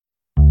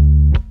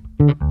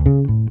I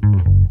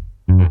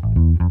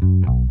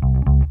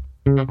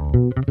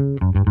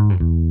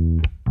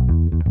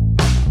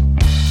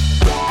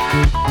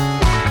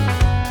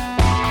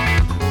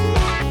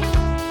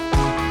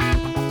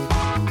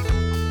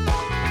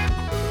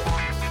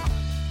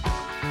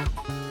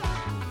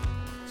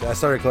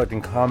started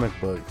collecting comic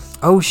books.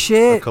 Oh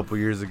shit! A couple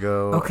years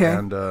ago. Okay.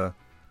 And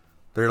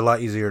they're a lot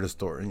easier to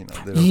store. You know,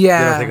 they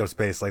don't take up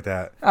space like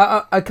that.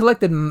 I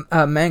collected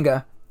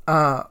manga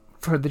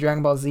for the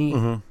Dragon Ball Z.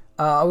 Mm-hmm.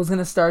 I was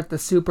gonna start the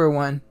Super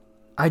one.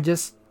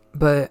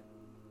 But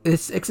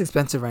it's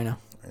expensive right now.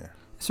 Yeah.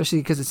 Especially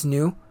because it's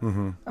new.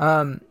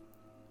 Mm-hmm.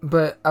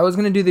 But I was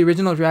gonna do the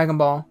original Dragon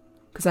Ball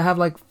because I have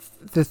like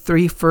the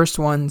 3 first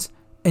ones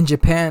in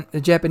Japan,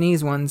 the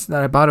Japanese ones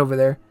that I bought over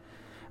there.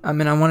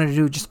 And I wanted to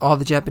do just all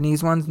the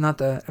Japanese ones, not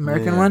the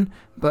American one.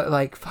 But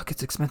like, fuck,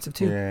 it's expensive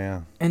too.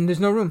 Yeah. And there's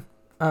no room.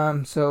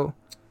 So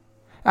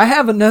I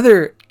have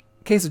another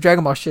case of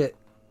Dragon Ball shit.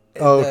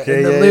 In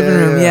the living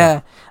room.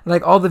 Yeah.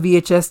 Like all the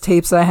VHS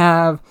tapes I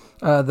have,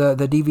 the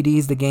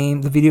DVDs,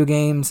 the video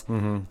games.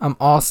 Mm-hmm.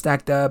 All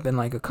stacked up, and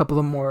like a couple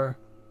of more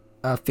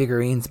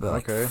figurines. But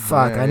like,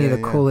 fuck, I need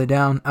to cool it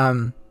down.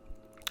 And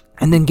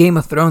then Game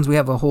of Thrones, we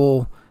have a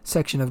whole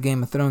section of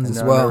Game of Thrones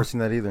as well. I've never seen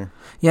that either.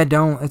 Yeah,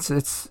 don't.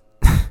 It's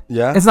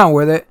yeah. It's not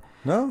worth it.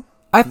 No.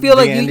 I feel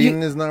like the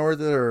ending is not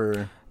worth it,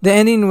 or the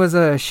ending was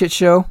a shit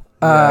show.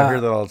 Yeah, I hear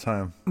that all the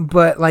time.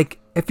 But like,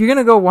 if you're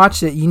gonna go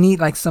watch it, you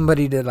need like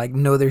somebody to like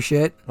know their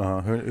shit.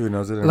 Who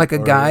knows it? Like a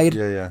guide.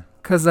 Yeah.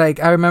 Cause like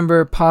I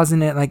remember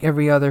pausing it like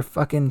every other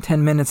fucking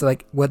 10 minutes.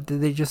 Like, what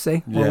did they just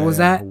say? Yeah, what was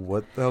that?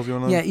 What the hell's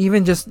going on? Yeah,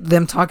 even just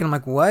them talking. I'm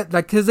like, what?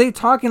 Like, cause they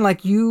talking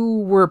like you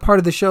were a part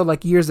of the show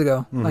like years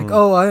ago. Mm-hmm. Like,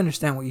 oh, I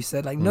understand what you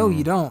said. Like, no,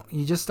 you don't.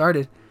 You just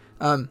started.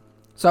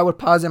 So I would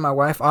pause it. My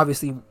wife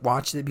obviously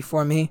watched it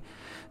before me.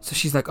 So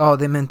she's like, oh,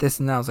 they meant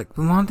this and that. I was like,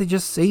 well, why don't they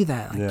just say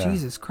that? Like,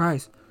 Jesus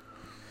Christ.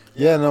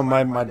 Yeah, no,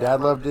 my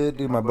dad loved it,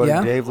 dude. My buddy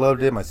Dave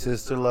loved it. My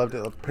sister loved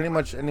it. Pretty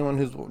much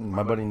anyone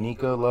my buddy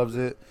Nico loves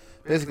it.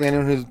 Basically,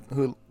 anyone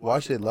who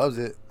watched it loves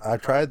it. I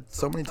tried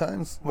so many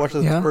times. Watched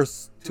the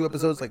first 2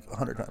 episodes like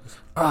 100 times.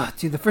 Oh,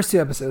 dude, the first 2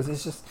 episodes,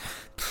 it's just,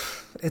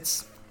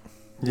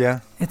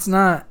 it's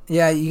not.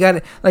 Yeah, you got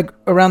to, like,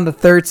 around the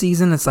 3rd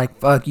season, it's like,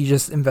 fuck, you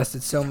just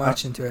invested so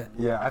much into it.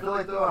 Yeah, I feel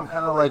like, though, I'm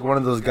kind of like one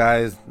of those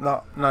guys,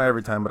 not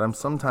every time, but I'm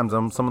someone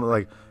that,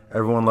 like,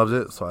 everyone loves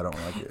it, so I don't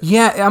like it.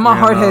 Yeah, I'm a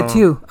hardhead,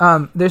 too.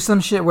 There's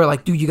some shit where,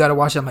 like, dude, you got to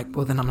watch it. I'm like,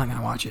 well, then I'm not going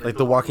to watch it. Like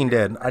The Walking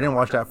Dead. I didn't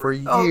watch that for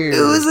years. Oh, it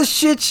was a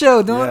shit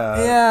show.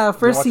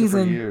 First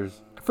season.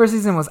 First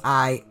season was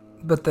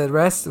but the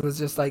rest was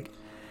just like,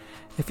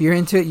 if you're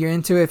into it, you're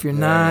into it. If you're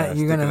not,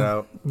 you're going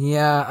to.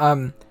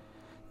 Yeah,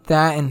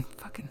 that and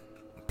fucking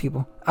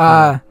people.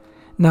 No,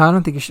 I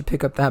don't think you should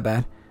pick up that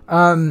bad.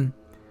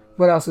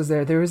 What else was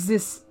there? There was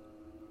this.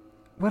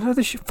 What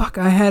other shit? Fuck,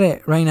 I had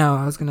it right now.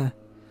 I was going to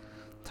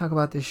talk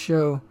about this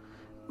show.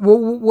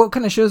 What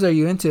kind of shows are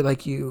you into?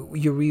 Like you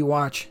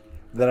rewatch?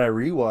 That I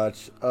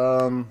rewatch.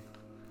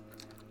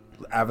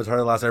 Avatar: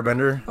 The Last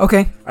Airbender.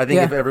 Okay. I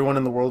think if everyone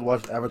in the world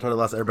watched Avatar: The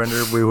Last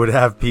Airbender, we would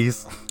have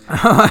peace.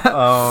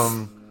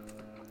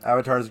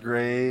 Avatar's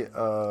great.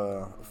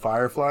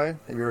 Firefly.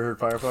 Have you ever heard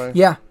Firefly?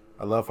 Yeah.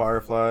 I love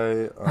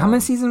Firefly. How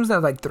many seasons was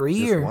that? Like 3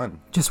 just or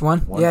one? Just one.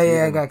 One yeah.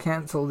 season. It got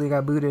canceled. It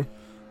got booted.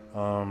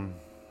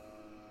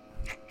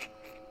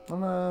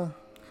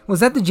 Was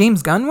that the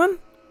James Gunn one?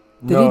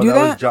 Did he do that? No,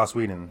 that was Joss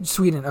Whedon.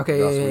 Sweden. Okay.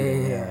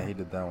 Yeah, he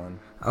did that one.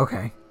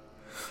 Okay.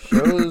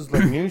 Shows,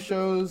 like new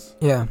shows.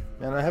 Yeah.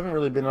 Man, I haven't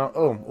really been on.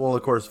 Oh, well,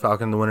 of course,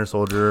 Falcon the Winter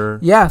Soldier.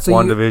 Yeah. So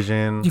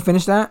WandaVision. You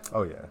finished that?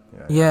 Oh yeah.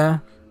 Yeah.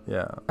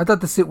 I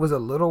thought the suit was a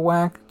little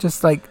whack.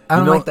 Just like I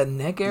don't like the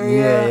neck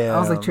area. Yeah. I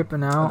was like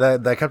tripping out.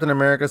 That Captain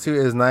America suit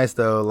is nice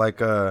though.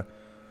 Like I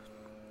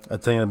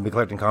tell you, I've been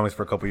collecting comics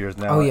for a couple years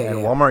now. Oh yeah. And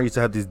Walmart used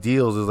to have these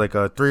deals. It was like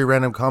 3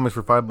 random comics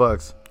for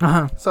 $5.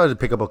 So I just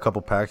pick up a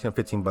couple packs,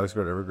 $15,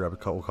 whatever. Grab a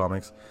couple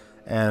comics,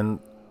 and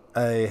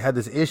I had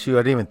this issue. I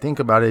didn't even think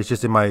about it. It's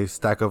just in my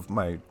stack of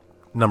my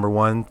number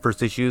 1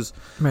 first issues,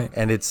 right?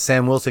 And it's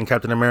Sam Wilson,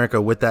 Captain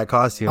America, with that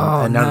costume.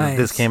 Oh, and now that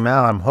this came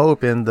out, I'm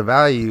hoping the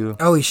value.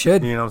 Oh, he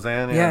should. You know what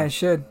I'm saying? Yeah, it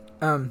should.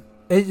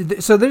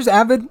 So there's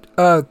avid.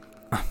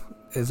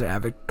 Is there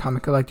avid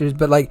comic collectors?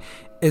 But like,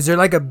 is there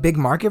like a big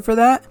market for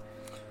that?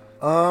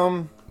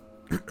 I'm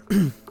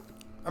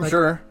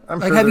sure.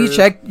 Have you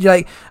checked?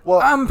 Like, well,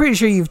 I'm pretty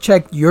sure you've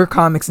checked your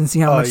comics and see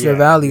how much they're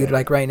valued.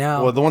 Like right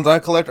now. Well, the ones I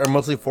collect are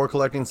mostly for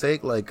collecting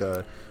sake. Like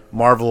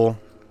Marvel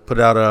put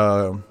out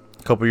a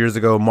couple years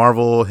ago.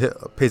 Marvel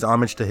pays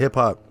homage to hip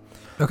hop.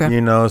 Okay. You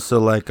know, so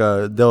like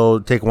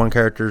they'll take one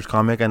character's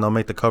comic and they'll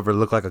make the cover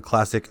look like a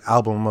classic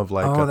album of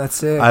like. Oh,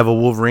 that's it. I have a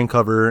Wolverine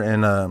cover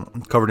and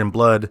covered in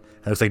blood.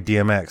 And it's like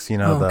DMX. You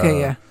know.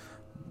 Yeah.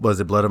 Was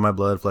it Blood of My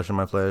Blood, Flesh of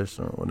My Flesh,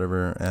 or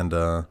whatever? And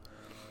I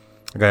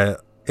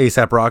got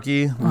ASAP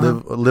Rocky,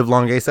 Live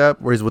Long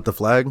ASAP, where he's with the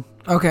flag.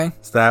 Okay.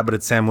 It's that, but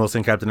it's Sam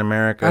Wilson, Captain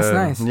America. That's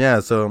nice.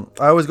 Yeah, so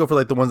I always go for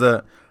like the ones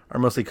that are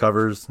mostly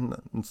covers.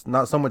 It's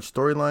not so much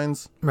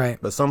storylines. Right.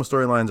 But some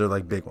storylines are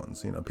like big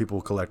ones. You know, people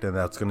collect, and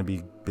that's going to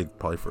be big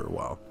probably for a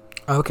while.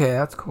 Okay,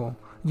 that's cool.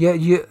 Yeah,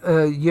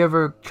 you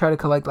ever try to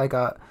collect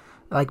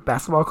like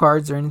basketball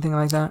cards or anything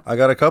like that? I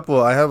got a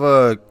couple. I have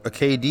a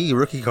KD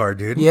rookie card,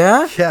 dude.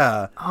 Yeah.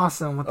 Yeah.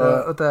 Awesome with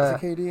the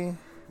KD.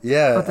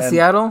 Yeah. With the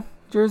Seattle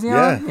jersey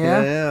on.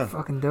 Yeah.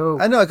 Fucking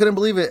dope. I know. I couldn't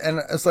believe it,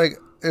 and it's like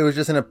it was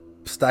just in a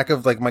stack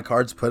of like my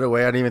cards put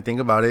away. I didn't even think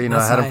about it. You know,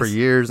 I had them for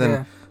years, and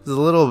it was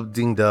a little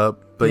dinged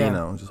up, but you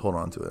know, just hold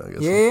on to it. I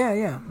guess.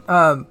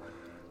 Yeah.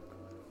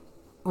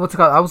 What's it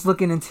called? I was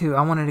looking into.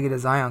 I wanted to get a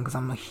Zion because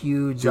I'm a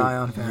huge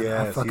Zion fan.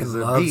 Yes, I fucking he's a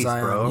love beast,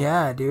 Zion. bro.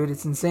 Yeah, dude,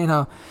 it's insane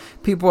how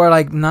people are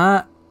like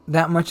not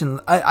that much in.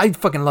 I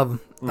fucking love him.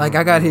 Like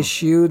I got his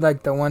shoe,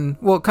 like the one,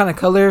 what kind of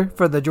color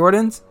for the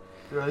Jordans?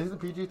 Dude, are these the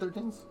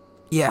PG-13s?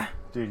 Yeah.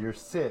 Dude, you're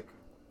sick.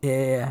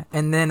 Yeah.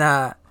 And then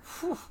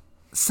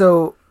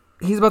so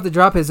he's about to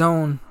drop his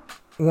own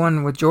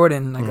one with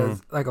Jordan,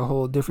 like a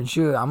whole different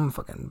shoe. I'm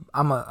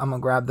gonna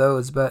grab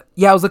those. But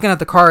yeah, I was looking at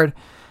the card.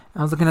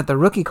 I was looking at the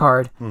rookie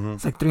card.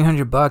 It's like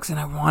 $300, and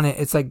I want it.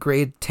 It's like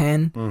grade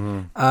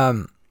 10.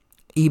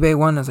 eBay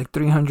one is like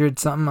 300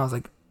 something. I was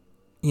like,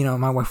 you know,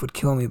 my wife would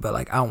kill me, but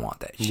like I want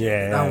that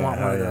shit. I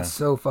want one of those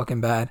so fucking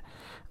bad.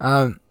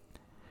 And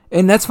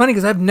that's funny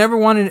because I've never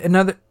wanted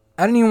another.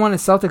 I didn't even want a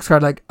Celtics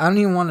card. Like I don't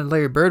even want a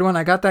Larry Bird one.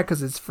 I got that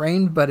because it's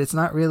framed, but it's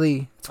not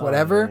really. It's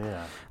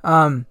whatever.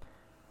 I've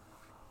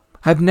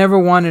never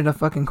wanted a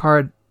fucking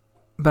card,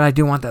 but I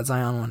do want that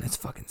Zion one. It's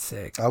fucking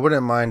sick. I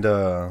wouldn't mind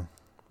a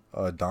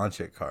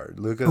Doncic card.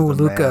 Luka's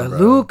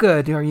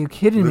Luka, dude, are you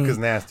kidding me? Luka's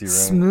nasty, right?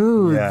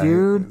 Smooth,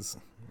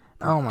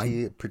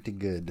 dude. Pretty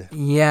good.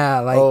 Yeah,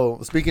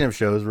 like. Speaking of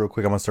shows, real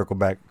quick, I'm gonna circle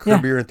back.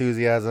 Curb Your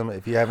Enthusiasm.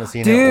 If you haven't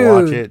seen it,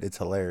 watch it. It's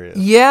hilarious.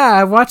 Yeah,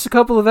 I watched a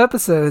couple of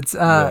episodes.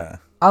 I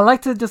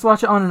like to just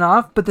watch it on and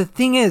off. But the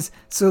thing is,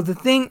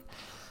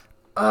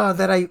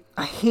 that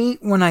I hate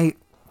when I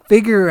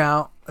figure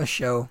out a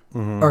show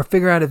or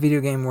figure out a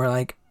video game where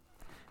like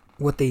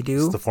what they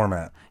do. It's the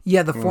format.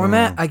 Yeah, the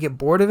format. I get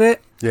bored of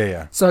it.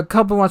 Yeah. So a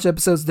couple watch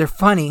episodes, they're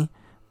funny,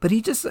 but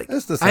he just like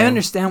I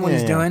understand what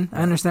he's doing.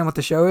 I understand what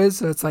the show is,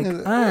 so it's like,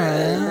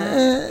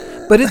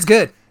 but it's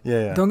good.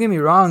 Yeah. Don't get me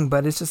wrong,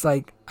 but it's just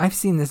like I've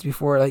seen this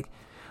before. Like,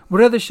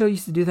 what other show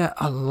used to do that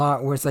a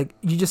lot? Where it's like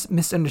you just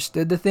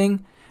misunderstood the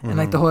thing, and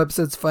like the whole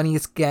episode's funny,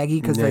 it's gaggy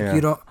because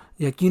you don't.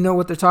 Like, you know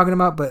what they're talking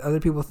about, but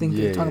other people think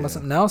they're talking about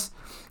something else.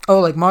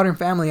 Oh, like Modern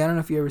Family. I don't know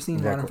if you ever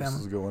seen Modern Family.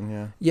 Is a good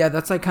one, yeah,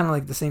 that's like kind of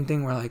like the same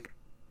thing where like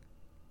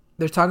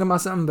they're talking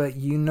about something, but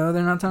you know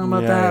they're not talking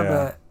about that.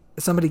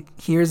 But somebody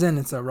hears it and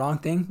it's a wrong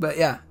thing. But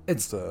yeah,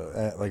 it's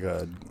like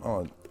a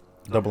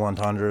double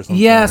entendre or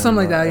something. Yeah, something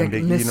like that. Like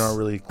you don't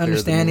really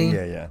understanding.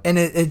 And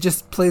it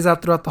just plays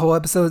out throughout the whole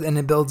episode and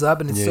it builds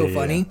up and it's so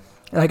funny.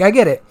 Like, I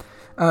get it.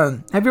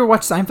 Have you ever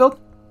watched Seinfeld?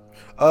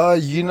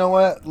 You know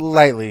what?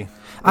 Lightly.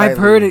 I've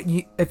heard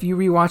it. If you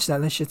rewatch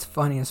that, this shit's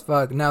funny as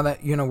fuck. Now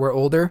that we're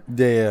older.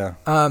 Yeah.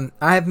 I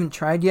haven't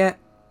tried yet.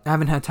 I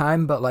haven't had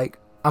time, but like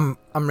I'm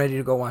ready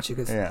to go watch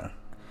it.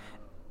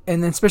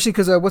 And then especially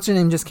because what's her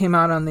name just came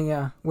out on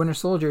the Winter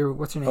Soldier.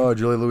 What's her name? Oh,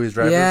 Julia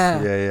Louis-Dreyfus.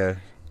 Yeah.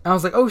 I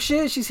was like, oh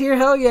shit, she's here.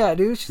 Hell yeah,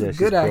 dude. She's a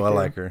good actor. Cool. I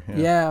like her.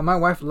 Yeah, my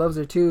wife loves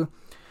her too.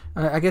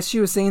 I guess she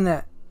was saying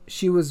that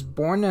she was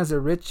born as a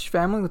rich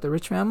family with a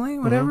rich family,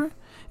 whatever.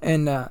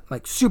 And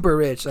like super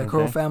rich, like her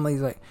whole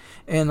family's like,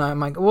 and I'm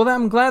like, well,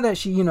 I'm glad that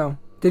she,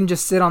 didn't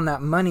just sit on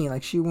that money.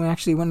 Like she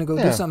actually went to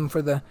go do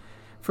something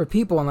for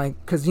people, and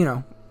like, cause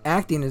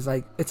acting is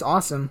like it's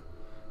awesome.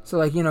 So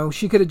like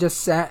she could have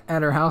just sat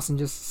at her house and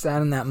just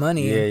sat in that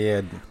money.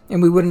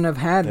 And we wouldn't have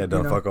had. Yeah,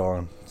 don't fuck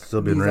all.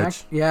 Still being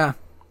rich.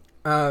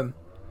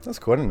 That's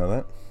cool. I didn't know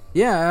that.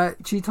 Yeah,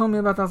 she told me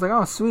about that. I was like,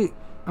 oh sweet.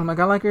 I'm like,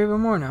 I like her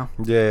even more now.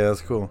 Yeah, that's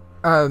cool.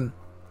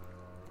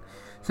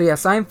 So yeah,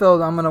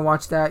 Seinfeld, I'm gonna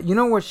watch that. You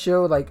know what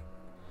show like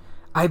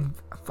I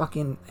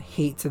fucking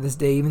hate to this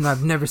day, even though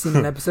I've never seen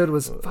an episode,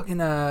 was fucking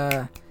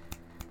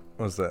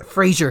what's that?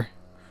 Frasier.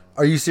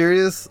 Are you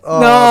serious? Oh,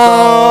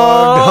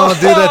 no, don't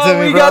do that to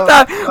me, we bro.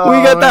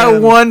 We got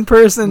that one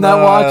person that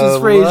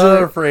watches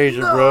Frasier. Love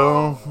Frasier,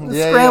 bro.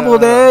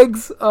 Scrambled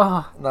eggs.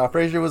 Oh. Nah,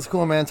 Frasier was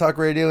cool, man. Talk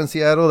radio in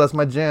Seattle, that's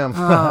my jam.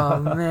 Oh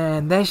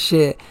man, that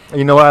shit.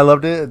 You know why I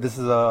loved it? This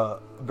is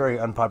very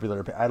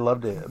unpopular. I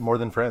loved it more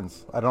than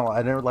Friends. I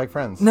never liked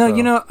Friends. No,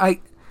 so. I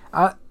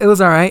it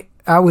was all right.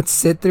 I would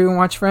sit through and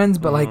watch Friends,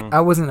 but like I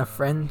wasn't a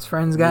Friends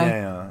guy.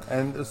 Yeah.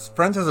 And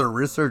Friends has a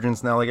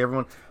resurgence now. Like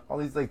everyone, all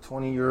these like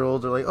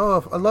 20-year-olds are like,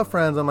 oh, I love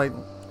Friends. I'm like,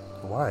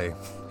 why?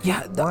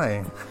 Yeah,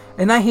 why?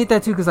 And I hate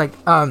that too, cause like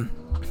and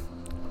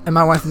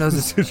my wife knows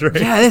this.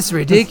 Right. Yeah, it's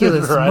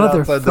ridiculous, right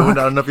motherfucker. I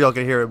don't know if y'all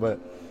can hear it, but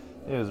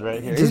it was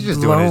right here. He's just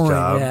doing his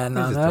job. Yeah,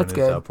 no, that's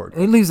good.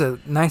 It leaves a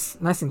nice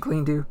and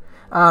clean too.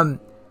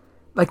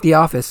 Like The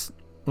Office.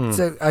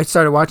 So I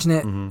started watching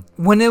it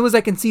when it was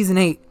like in season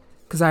 8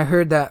 because I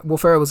heard that Will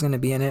Ferrell was going to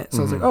be in it. So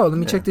I was like, oh, let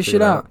me check this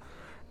shit out.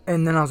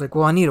 And then I was like,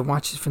 well, I need to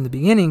watch it from the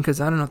beginning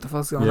because I don't know what the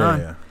fuck's going on.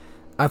 Yeah.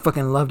 I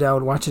fucking loved it. I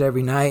would watch it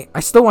every night.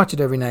 I still watch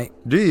it every night.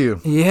 Do you?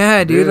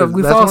 Yeah, dude.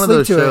 We fall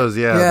asleep to shows,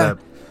 it. Yeah. That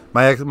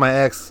my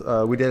ex,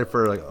 we did it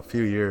for like a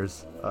few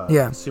years.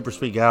 Super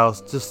sweet gal.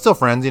 Just still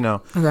friends,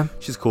 Okay.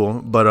 She's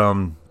cool. But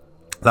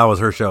That was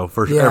her show.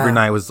 Every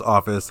night was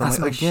Office. I'm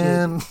like,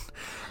 again.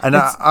 And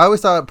I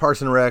always thought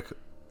Parks and Rec,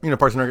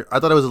 Parks and Rec, I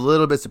thought it was a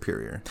little bit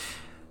superior.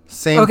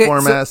 Same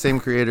format, same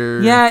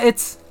creator.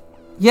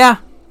 Yeah,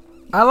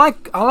 I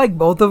like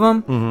both of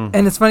them. Mm-hmm.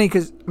 And it's funny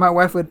because my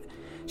wife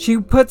she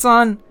puts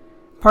on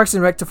Parks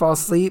and Rec to fall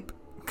asleep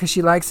because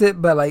she likes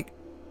it, but like,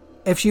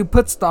 if she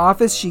puts The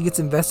Office, she gets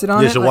invested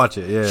on it. She'll watch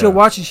it. Yeah, she'll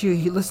watch it.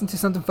 She listen to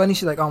something funny.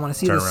 She's like, "Oh, I want to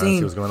see the scene."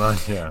 See what's going on.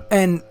 Yeah.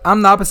 And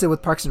I'm the opposite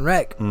with Parks and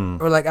Rec.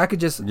 Or like, I could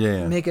just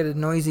make it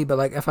noisy, but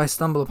like, if I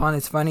stumble upon it,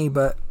 it's funny.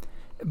 But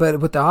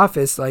with The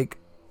Office, like,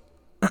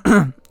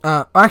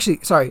 actually,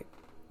 sorry,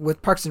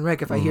 with Parks and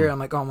Rec, if I hear it, I'm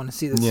like, "Oh, I want to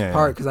see this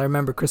part," because I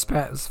remember Chris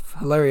Pratt was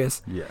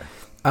hilarious. Yeah.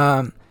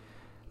 But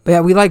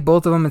yeah, we like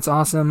both of them. It's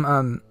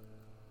awesome.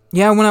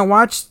 Yeah, when I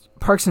watched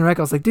Parks and Rec,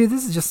 I was like, dude,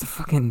 this is just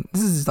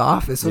The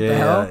Office. What the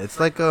hell? It's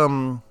like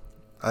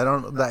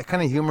that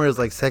kind of humor is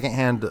like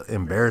secondhand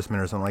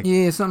embarrassment or something like.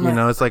 Yeah, something.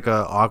 It's like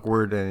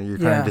awkward, and you're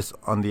kind of just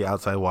on the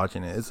outside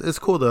watching it. It's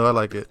cool though. I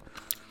like it.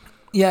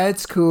 Yeah,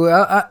 it's cool.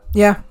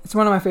 Yeah, it's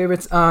one of my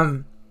favorites.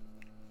 Damn,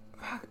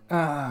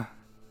 I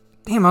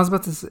was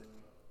about to say.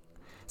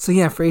 So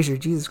yeah, Frasier.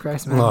 Jesus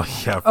Christ, man. Oh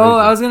yeah. Frasier. Oh,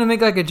 I was gonna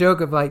make like a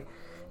joke of like,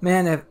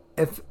 man,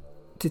 if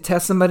to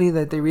test somebody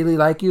that they really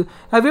like you.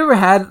 Have you ever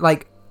had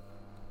like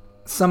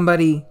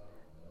somebody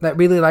that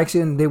really likes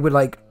you and they would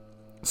like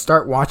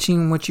start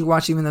watching what you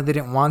watch even though they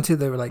didn't want to?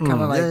 They were like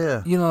kind of like,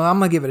 I'm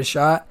gonna give it a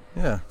shot.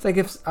 Yeah, it's like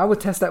if I would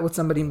test that with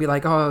somebody and be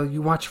like, oh,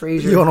 you watch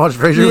Frasier? You want to watch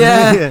Frasier?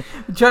 Yeah.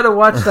 Try to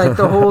watch like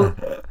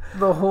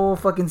the whole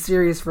fucking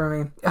series for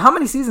me. How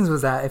many seasons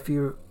was that? If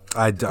you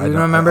don't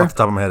remember, off the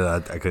top of my head, I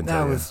couldn't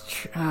tell you.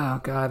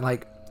 Oh god,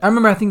 like I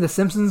remember. I think The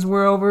Simpsons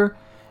were over,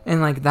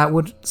 and like that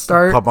would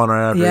start pop on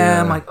right after.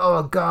 Yeah, I'm like,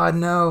 oh god,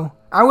 no.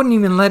 I wouldn't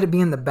even let it be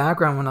in the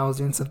background when I was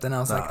doing something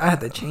else. Like I had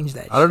to change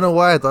that. I don't know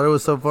why I thought it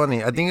was so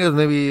funny. I think it was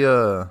maybe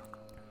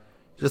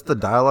just the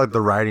dialogue,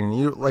 the writing.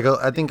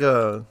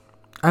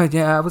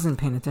 I wasn't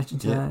paying attention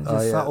to that. I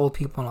just saw old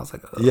people and I was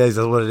like, yeah, that's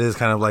what it is.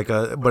 Kind of like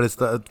but it's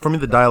for me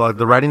the dialogue,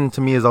 the writing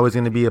to me is always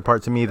going to be a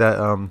part to me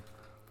that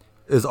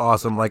is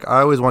awesome. Like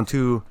I always want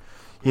to,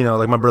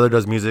 like my brother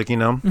does music. He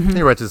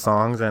writes his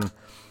songs, and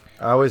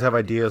I always have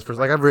ideas for.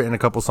 Like I've written a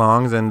couple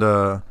songs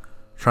and.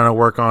 Trying to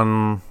work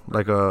on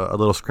like a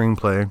little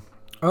screenplay.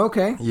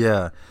 Okay.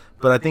 Yeah,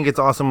 but I think it's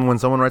awesome when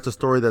someone writes a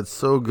story that's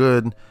so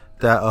good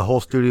that a whole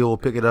studio will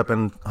pick it up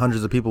and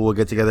hundreds of people will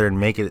get together and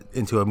make it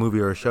into a movie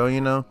or a show.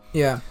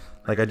 Yeah.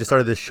 Like I just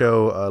started this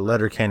show,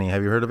 Letterkenny.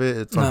 Have you heard of it?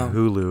 It's on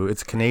Hulu.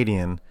 It's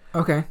Canadian.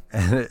 Okay.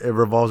 And it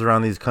revolves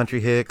around these country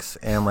hicks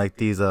and like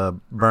these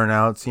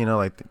burnouts.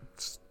 Like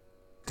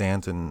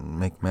dance and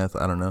make meth.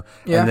 I don't know.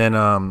 Yeah. And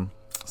then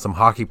some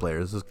hockey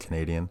players. This is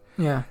Canadian.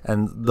 Yeah.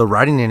 And the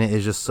writing in it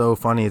is just so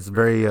funny. It's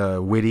very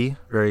witty,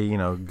 very,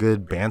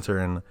 good banter.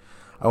 And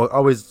I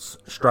always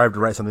strive to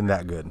write something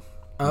that good.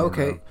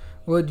 Okay.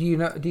 Well, do you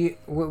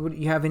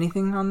have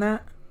anything on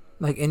that?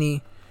 Like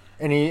anything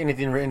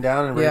written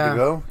down and ready to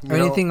go? Or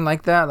anything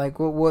like that? Like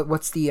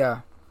what's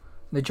the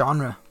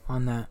genre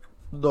on that?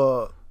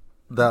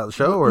 That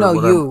show or no,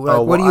 you.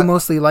 What do you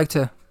mostly like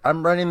to?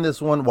 I'm writing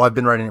this one. Well, I've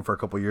been writing it for a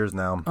couple years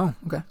now. Oh,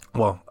 okay.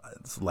 Well,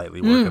 it's lightly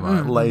working on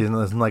it.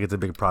 It's not like it's a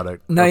big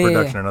product or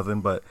production or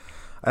nothing, but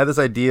I had this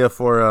idea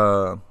for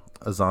a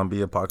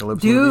zombie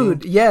apocalypse movie.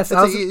 Dude, yes.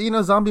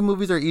 Zombie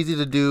movies are easy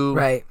to do.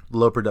 Right.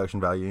 Low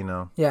production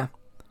value, Yeah.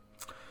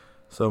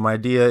 So my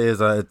idea is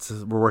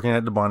we're working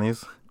at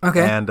DeBonnie's.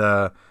 Okay. And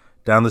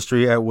down the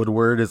street at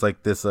Woodward is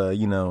like this,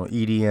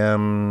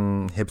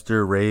 EDM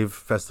hipster rave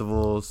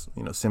festivals,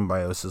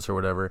 Symbiosis or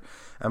whatever.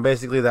 And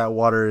basically that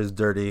water is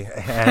dirty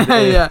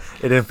and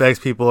it infects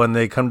people, and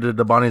they come to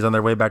DeBonnie's on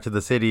their way back to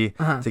the city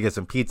to get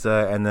some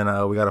pizza, and then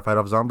we got to fight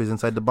off zombies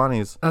inside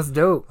DeBonnie's. That's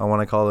dope. I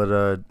want to call it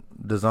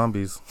the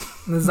zombies.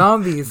 The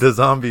zombies. The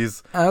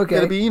zombies. Okay.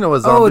 It'll be, a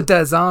zombie. Oh,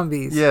 the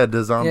zombies. Yeah,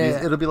 the zombies.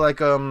 Yeah. It'll be like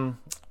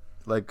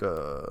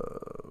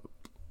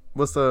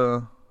what's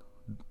the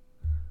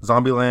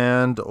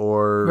Zombieland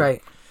or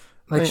right,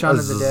 like Shaun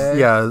of the Dead.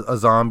 Yeah, a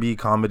zombie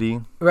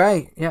comedy.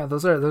 Right. Yeah,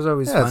 those are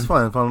always fun. Yeah, it's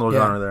fun little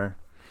genre there.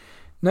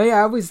 No, yeah,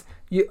 I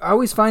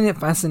always find it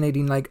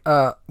fascinating, like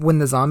when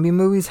the zombie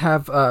movies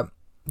have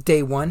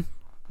day one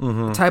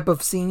type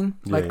of scene.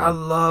 Like I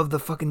love the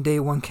fucking day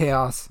one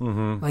chaos.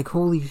 Like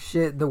holy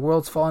shit, the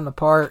world's falling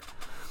apart,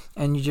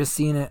 and you're just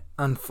seeing it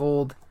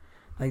unfold.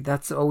 Like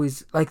that's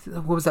always like,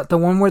 what was that? The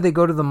one where they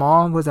go to the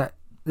mall? Was that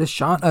the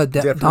Dawn of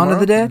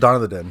the Dead? Dawn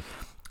of the Dead.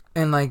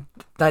 And like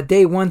that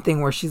day one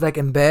thing where she's like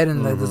in bed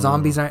and the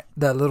zombies aren't,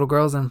 the little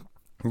girls and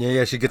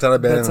she gets out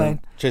of bed and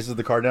chases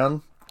the car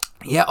down.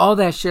 Yeah, all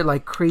that shit,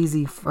 like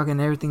crazy fucking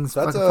everything's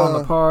fucking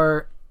falling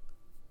apart.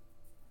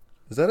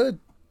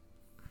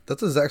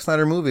 That's a Zack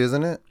Snyder movie,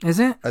 isn't it? Is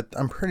it?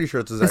 I'm pretty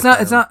sure it's a Zack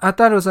Snyder. It's not. I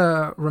thought it was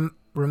a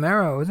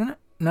Romero, isn't it?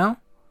 No.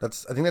 I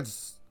think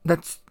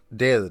that's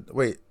Day of the.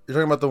 Wait, you're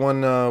talking about the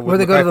one with where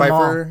they go to the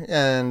Pfeiffer mall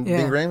and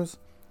Ving Rhames?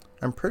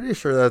 I'm pretty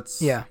sure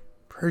that's. Yeah.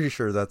 Pretty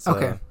sure that's.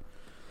 Okay.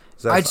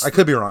 I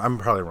could be wrong. I'm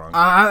probably wrong.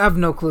 I have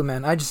no clue,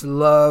 man. I just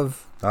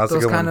love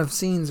those kind of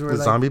scenes where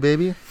the zombie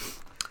baby.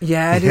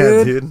 Yeah, dude.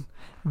 Yeah, dude.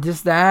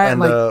 Just that. And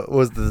like,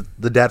 was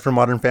the dad from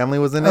Modern Family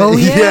was in it? Oh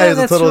yeah, yeah, he was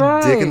that's a total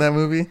right. dick in that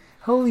movie.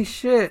 Holy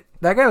shit,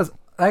 that guy's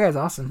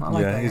awesome. I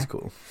like that. Yeah, he's guy.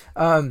 cool.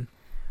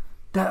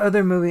 That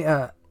other movie,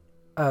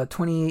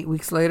 28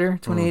 weeks later,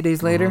 28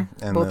 days later,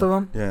 and both of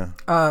them. Yeah.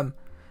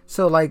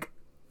 So like,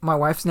 my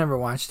wife's never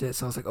watched it,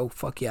 so I was like, oh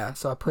fuck yeah.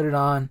 So I put it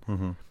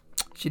on.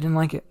 She didn't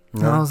like it,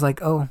 and I was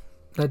like, oh.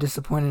 That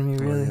disappointed me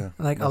really,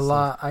 like a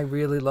lot. I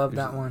really loved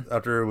that one.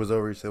 After it was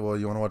over, you said, "Well,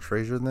 you want to watch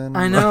Frasier then?"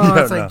 I know.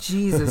 I was like,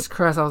 Jesus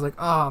Christ! I was like,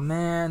 oh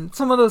man.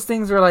 Some of those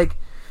things are like,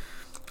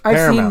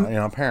 Paramount.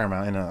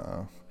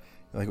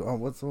 Like,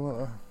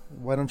 oh,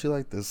 why don't you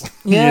like this?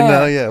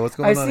 Yeah, what's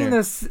going on here? I've seen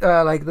this,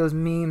 like those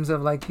memes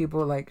of like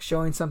people like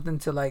showing something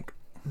to like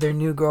their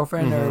new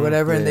girlfriend or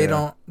whatever, and they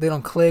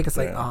don't click. It's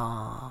like,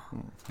 ah.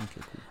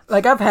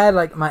 Like I've had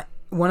like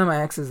one of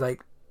my exes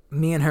like.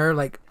 Me and her,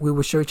 like, we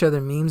would show each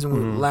other memes and we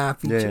would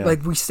laugh.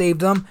 Like, we saved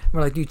them. We're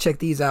like, dude, check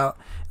these out.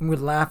 And we'd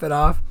laugh it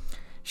off.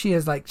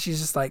 She's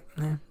just like,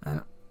 I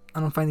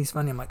don't find these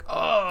funny. I'm like,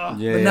 oh.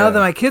 Yeah, but now that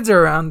my kids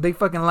are around, they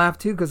fucking laugh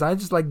too because I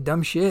just like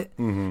dumb shit.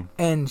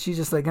 And she's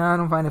just like, I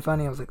don't find it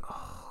funny. I was like,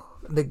 oh.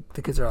 The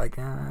kids are like,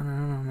 I don't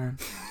know, man.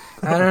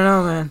 I don't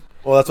know, man.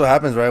 Well, that's what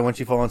happens, right? Once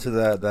you fall into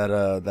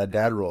that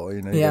dad role,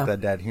 you get that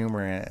dad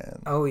humor.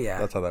 And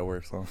that's how that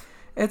works, so.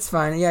 It's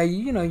fine. Yeah,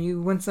 you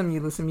win some,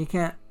 you lose some. You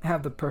can't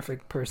have the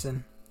perfect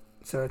person,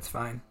 so it's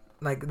fine.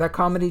 Like that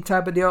comedy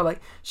type of deal. Like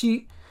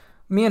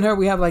me and her,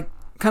 we have like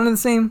kind of the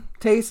same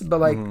taste, but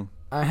like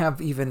I have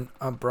even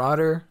a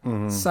broader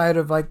side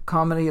of like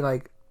comedy.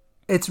 Like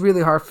it's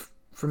really hard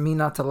for me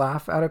not to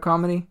laugh at a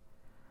comedy.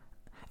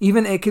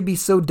 Even it could be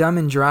so dumb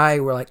and dry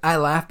where like I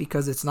laugh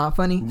because it's not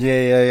funny.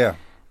 Yeah.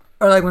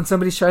 Or like when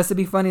somebody tries to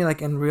be funny,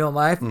 like in real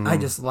life, I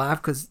just laugh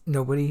because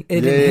it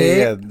didn't hit.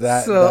 Yeah.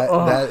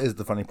 That is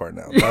the funny part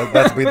now.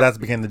 That's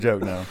became the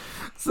joke now.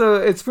 So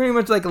it's pretty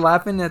much like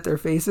laughing at their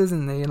faces,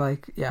 and they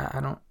like,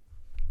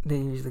 they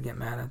usually get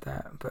mad at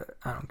that, but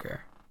I don't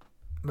care.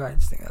 But I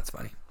just think that's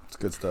funny. It's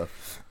good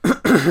stuff.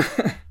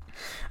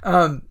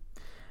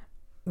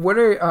 What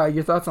are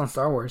your thoughts on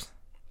Star Wars?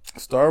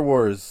 Star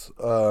Wars.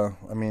 Star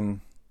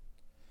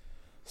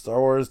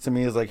Wars to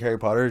me is like Harry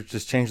Potter.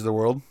 Just changed the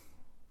world.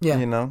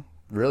 Yeah.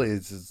 Really,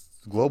 it's just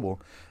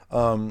global.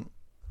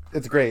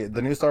 It's great.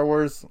 The new Star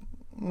Wars,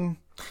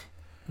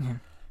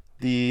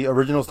 the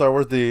original Star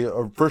Wars,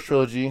 the first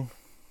trilogy,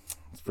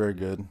 it's very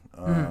good.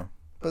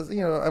 But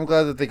I'm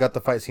glad that they got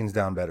the fight scenes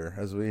down better.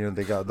 As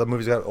the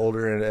movies got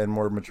older and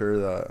more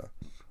mature,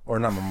 or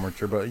not more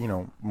mature, but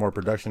more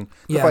production.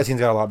 The fight scenes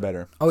got a lot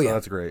better. Oh so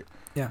that's great.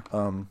 Yeah.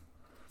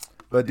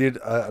 But dude,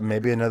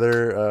 maybe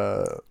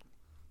another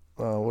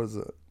what is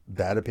it?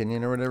 Bad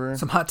opinion or whatever.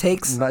 Some hot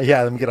takes.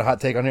 Let me get a hot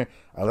take on here.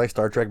 I like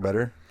Star Trek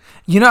better.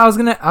 I was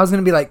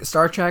gonna be like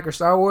Star Trek or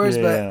Star Wars,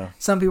 but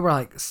some people are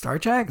like Star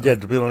Trek. Yeah,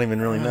 people don't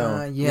even really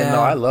know. No,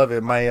 I love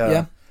it.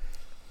 I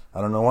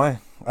don't know why.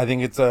 I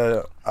think it's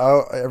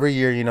every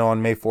year,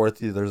 on May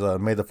 4th, there's a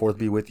May the 4th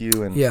be with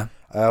you, and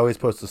I always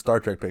post a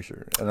Star Trek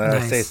picture, and I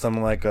say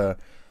something like,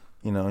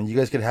 you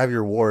guys could have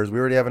your wars. We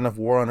already have enough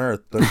war on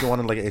Earth. Don't you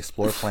want to like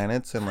explore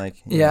planets and like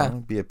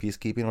be a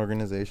peacekeeping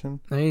organization?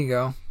 There you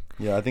go.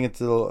 Yeah, I think it's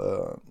a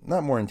little,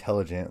 not more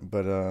intelligent,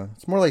 but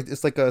it's more like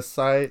it's like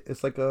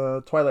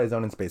a Twilight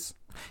Zone in space.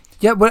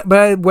 Yeah, but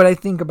what I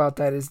think about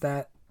that is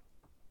that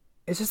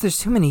it's just there's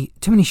too many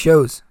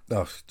shows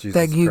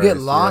that you get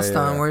lost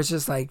on where it's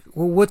just like,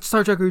 well, what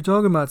Star Trek are you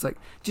talking about? It's like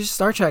just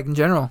Star Trek in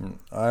general.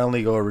 I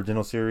only go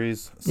original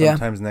series,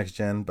 sometimes next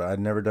gen, but I've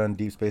never done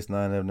Deep Space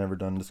Nine. I've never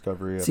done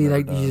Discovery. You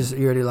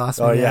already lost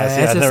me. Oh yeah,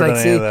 it's just like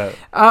any of that.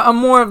 I'm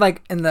more of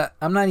like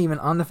I'm not even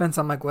on the fence.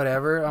 I'm like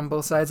whatever on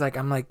both sides. Like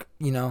I'm like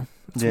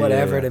it's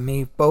whatever to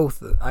me.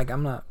 Both like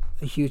I'm not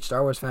a huge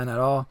Star Wars fan at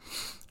all.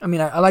 I mean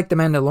I like the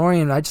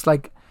Mandalorian. I just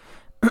like.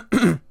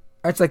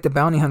 I just like the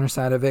bounty hunter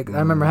side of it. I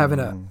remember having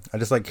I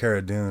just like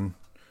Cara Dune.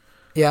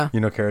 Yeah. You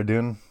know Cara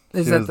Dune?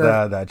 She was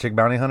that chick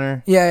bounty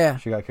hunter? Yeah.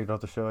 She got kicked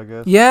off the show, I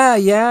guess.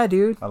 Yeah,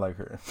 dude. I like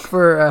her.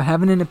 For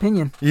having an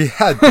opinion.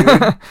 Yeah,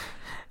 dude.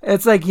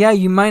 It's like,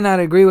 you might not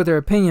agree with her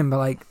opinion, but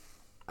like,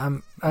 I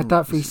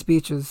thought free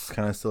speech was...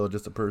 kind of still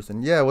just a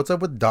person. Yeah, what's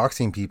up with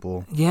doxing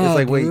people? Yeah, it's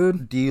like, dude.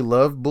 Wait, do you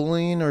love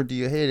bullying or do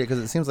you hate it? Because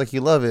it seems like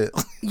you love it.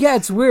 Yeah,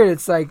 it's weird.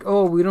 It's like,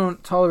 oh, we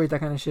don't tolerate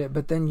that kind of shit,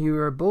 but then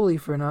you're a bully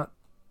for not...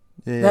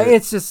 Yeah,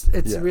 it's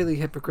really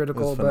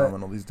hypocritical. It's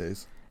phenomenal these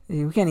days.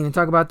 We can't even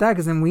talk about that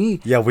because then we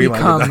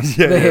become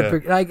the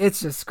hypocrite. Like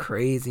it's just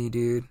crazy,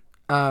 dude.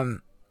 It's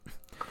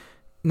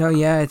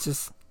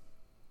just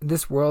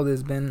this world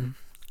has been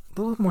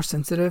a little more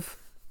sensitive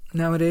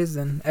nowadays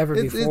than ever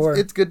before.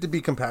 It's good to be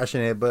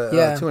compassionate, but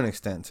to an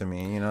extent, to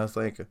me, it's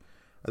like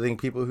I think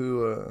people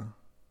who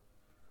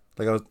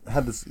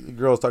had this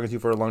girl I was talking to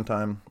for a long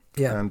time,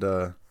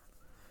 and.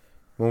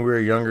 When we were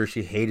younger,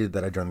 she hated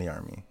that I joined the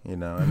army,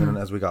 and then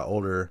as we got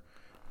older,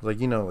 I was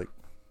like,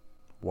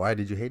 why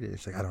did you hate it?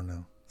 She's like, I don't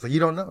know. It's like, you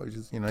don't know. It's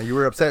just, you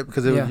were upset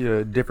because it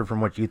was different from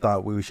what you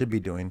thought we should be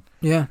doing.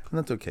 Yeah. And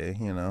that's okay,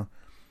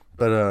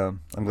 But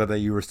I'm glad that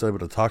you were still able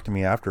to talk to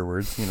me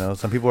afterwards. You know,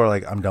 some people are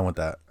like, I'm done with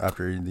that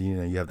after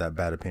you have that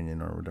bad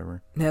opinion or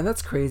whatever. Yeah,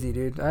 that's crazy,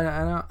 dude.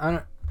 I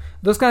don't.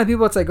 Those kind of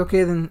people, it's like,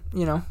 okay, then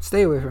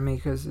stay away from me,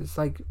 because it's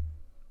like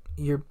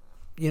you're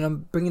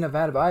bringing a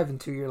bad vibe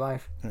into your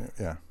life.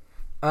 Yeah.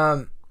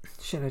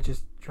 Shit, I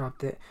just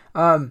dropped it.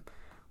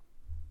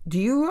 Do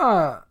you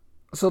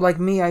so like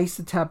me, I used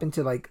to tap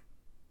into like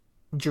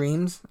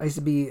dreams. I used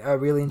to be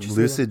really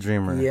interested. Lucid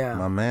dreamer. Yeah,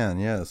 my man.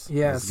 Yes.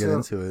 Yeah. Let's get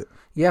into it.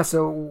 Yeah.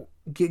 So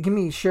give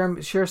me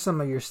share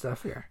some of your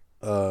stuff here.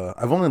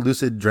 I've only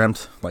lucid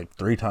dreamt like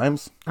 3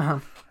 times.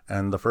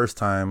 And the first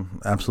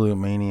time, absolute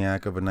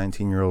maniac of a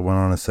 19-year-old went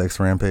on a sex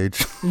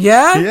rampage.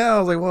 Yeah. Yeah. I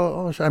was like,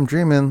 well, I'm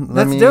dreaming.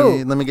 Let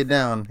me get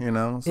down.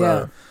 So,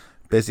 yeah.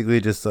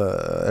 Basically, just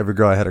every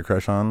girl I had a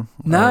crush on.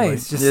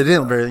 Nice. It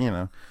didn't very,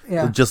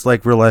 Yeah. Just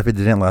like real life, it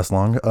didn't last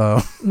long.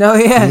 No,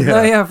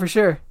 yeah, for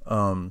sure.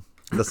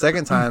 The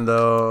second time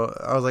though,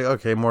 I was like,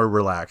 okay, more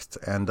relaxed,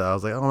 and I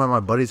was like, oh, I'm at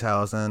my buddy's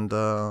house, and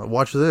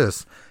watch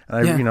this,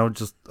 and I,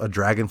 just a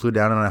dragon flew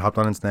down, and I hopped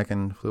on its neck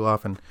and flew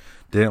off, and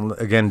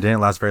didn't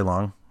last very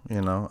long.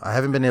 I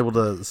haven't been able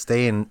to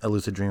stay in a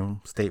lucid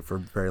dream state for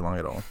very long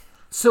at all.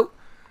 So,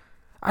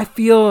 I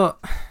feel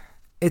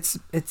it's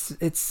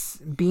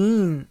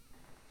being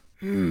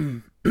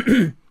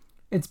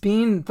it's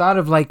being thought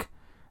of like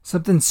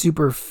something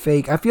super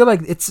fake. I feel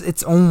like it's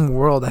its own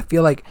world. I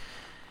feel like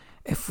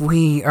if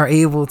we are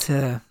able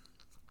to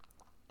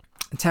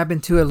tap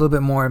into it a little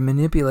bit more and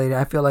manipulate it,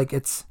 I feel like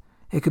it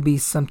could be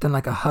something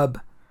like a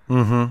hub.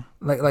 Mm-hmm.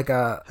 Like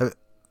a.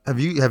 Have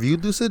you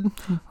lucid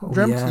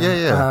dreamt?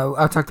 Yeah.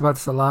 I've talked about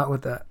this a lot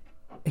with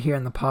here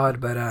in the pod,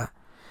 but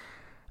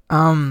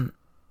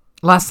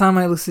last time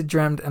I lucid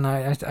dreamt, and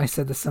I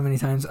said this so many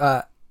times.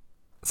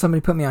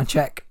 Somebody put me on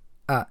check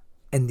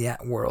in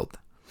that world.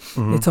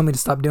 Mm-hmm. They told me to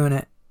stop doing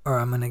it, or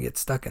I'm gonna get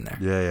stuck in there.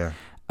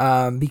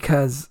 Yeah.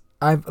 Because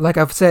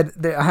I've said,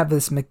 I have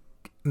this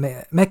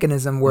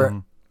mechanism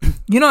where,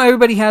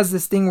 everybody has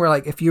this thing where,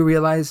 like, if you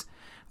realize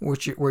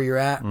where you're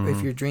at,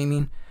 if you're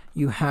dreaming,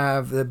 you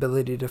have the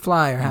ability to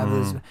fly or have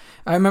this.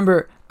 I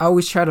remember I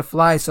always try to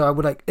fly, so I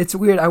would it's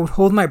weird. I would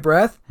hold my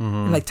breath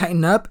and like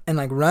tighten up and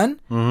like run,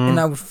 and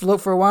I would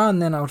float for a while,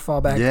 and then I would fall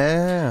back.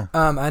 Yeah.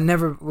 I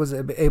never was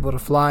able to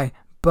fly,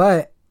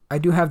 but I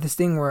do have this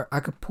thing where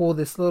I could pull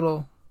this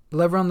little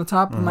lever on the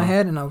top of my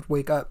head, and I would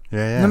wake up.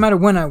 Yeah. No matter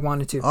when I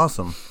wanted to.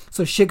 Awesome.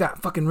 So shit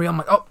got fucking real. I'm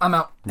like, oh, I'm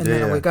out, and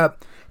then I wake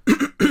up.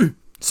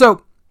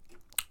 So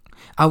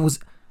I was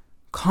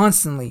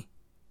constantly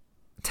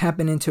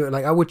tapping into it.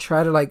 Like, I would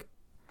try to like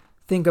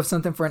think of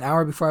something for an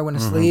hour before I went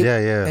to sleep.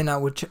 Yeah. And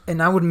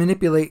I would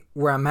manipulate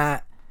where I'm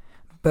at,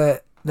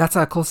 but that's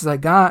how close as I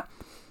got.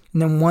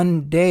 And then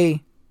one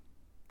day,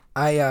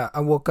 I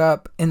woke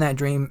up in that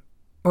dream,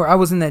 or I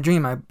was in that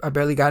dream. I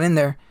barely got in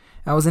there.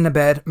 I was in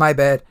my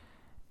bed,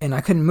 and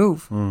I couldn't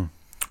move.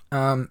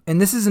 And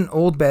this is an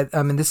old bed.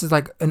 I mean, this is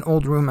like an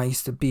old room I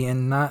used to be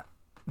in, not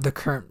the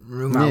current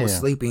room I was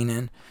sleeping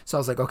in. So I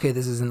was like, okay,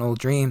 this is an old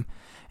dream.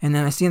 And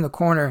then I see in the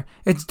corner,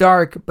 it's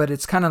dark, but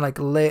it's kind of like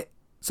lit.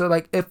 So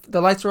like if the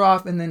lights were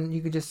off, and then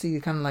you could just see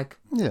kind of like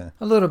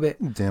a little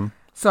bit dim.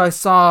 So I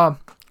saw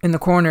in the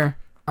corner,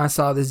 I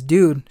saw this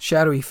dude,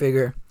 shadowy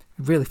figure,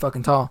 really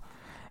fucking tall.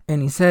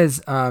 And he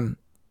says,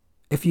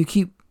 if you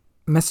keep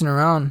messing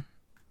around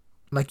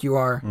like you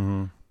are,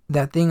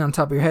 that thing on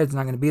top of your head is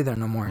not going to be there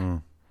no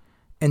more.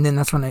 And then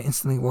that's when I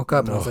instantly woke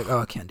up, and I was like, oh,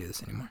 I can't do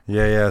this anymore.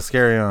 Yeah,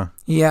 scary, huh?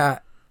 Yeah.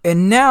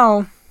 And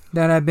now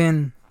that I've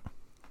been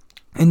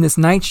in this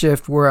night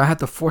shift where I have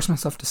to force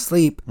myself to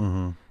sleep,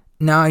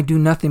 now I do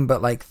nothing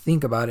but like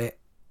think about it.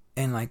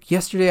 And like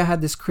yesterday I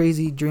had this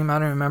crazy dream. I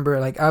don't remember.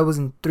 Like I was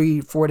in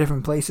 3-4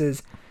 different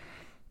places.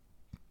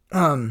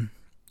 But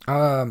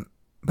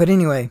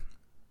anyway,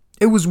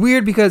 it was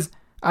weird because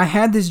I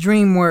had this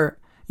dream where,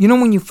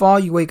 when you fall,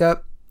 you wake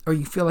up, or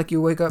you feel like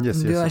you wake up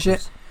and do that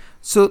shit.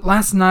 So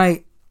last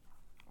night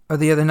or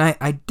the other night,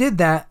 I did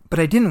that, but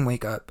I didn't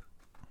wake up.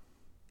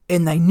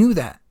 And I knew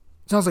that.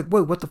 So I was like,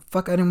 wait, what the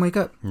fuck? I didn't wake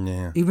up.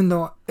 Yeah. Even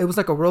though it was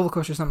like a roller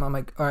coaster or something. I'm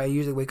like, all right, I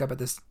usually wake up at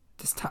this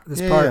part.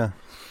 Yeah.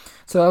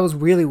 So that was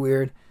really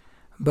weird.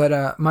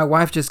 But my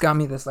wife just got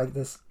me this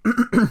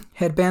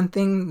headband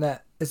thing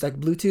that is like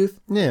Bluetooth.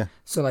 Yeah.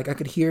 So like I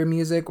could hear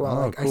music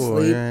while cool. I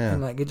sleep, yeah.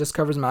 and like it just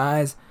covers my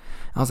eyes.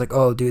 I was like,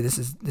 oh, dude, this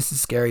is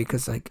scary,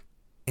 because like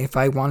if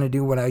I want to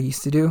do what I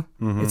used to do,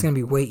 it's gonna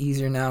be way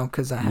easier now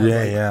because I have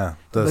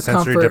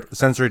the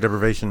sensory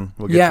deprivation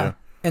will get you.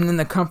 And then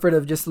the comfort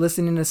of just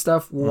listening to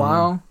stuff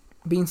while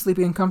being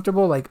sleepy and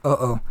comfortable, like,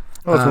 Oh,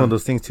 it's one of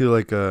those things too,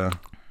 like an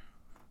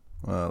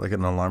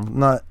alarm,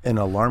 not an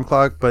alarm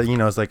clock, but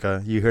it's like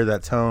you hear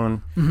that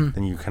tone,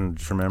 then you kind of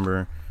just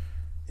remember.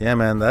 Yeah,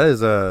 man, that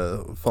is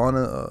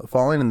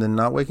falling and then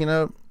not waking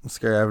up. It's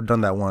scary. I've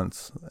done that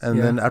once,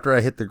 and then after I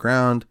hit the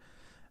ground,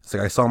 it's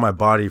like I saw my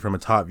body from a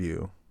top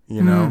view,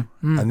 and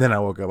then I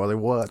woke up. I was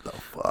like, "What the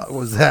fuck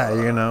was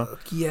that?"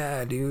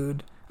 Yeah,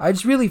 dude. I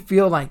just really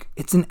feel like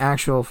it's an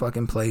actual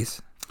fucking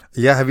place.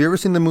 Yeah, have you ever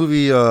seen the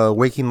movie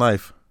Waking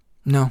Life?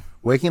 No.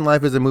 Waking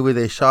Life is a movie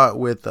they shot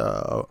with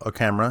a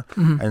camera,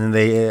 and then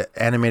they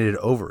animated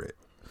over it.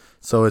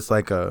 So it's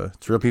like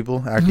it's real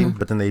people acting,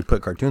 but then they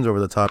put cartoons over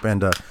the top,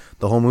 and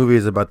the whole movie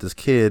is about this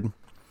kid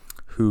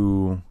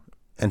who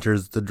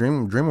enters the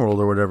dream world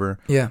or whatever.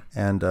 Yeah.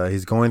 And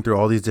he's going through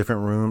all these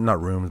different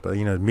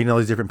meeting all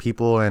these different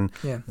people and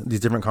these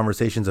different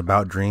conversations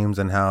about dreams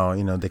and how,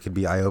 they could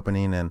be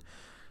eye-opening. And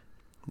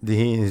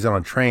he's on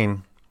a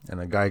train,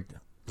 and a guy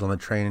is on the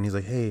train, and he's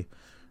like, "Hey,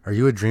 are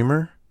you a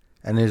dreamer?"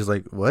 And he's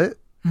like, "What?"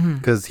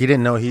 Because he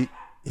didn't know he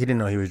didn't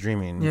know he was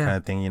dreaming, kind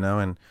of thing,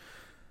 And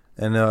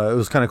it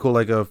was kind of cool.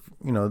 Like the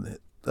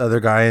other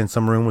guy in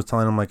some room was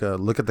telling him like,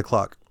 "Look at the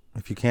clock.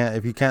 If you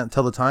can't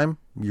tell the time,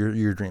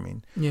 you're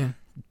dreaming. Yeah.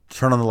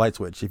 Turn on the light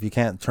switch. If you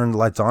can't turn the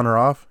lights on or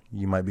off,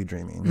 you might be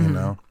dreaming."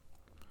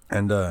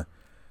 And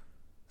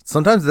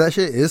sometimes that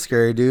shit is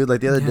scary, dude.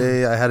 Like the other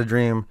day, I had a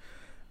dream,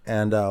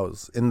 and I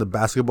was in the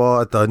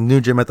basketball at the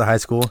new gym at the high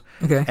school.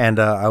 Okay. And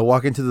I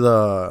walk into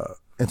the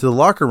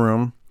locker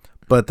room,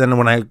 but then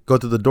when I go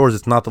through the doors,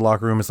 it's not the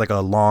locker room. It's like a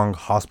long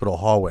hospital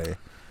hallway.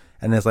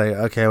 And it's like,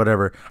 okay,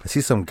 whatever. I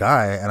see some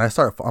guy, and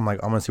I'm like,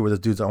 I'm going to see where this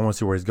dude's at. I want to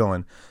see where he's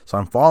going. So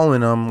I'm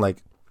following him,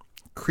 like,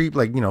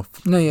 like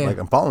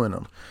I'm following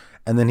him.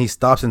 And then he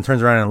stops and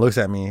turns around and looks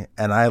at me.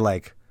 And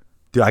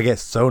dude, I get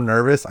so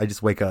nervous. I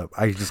just wake up.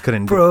 I just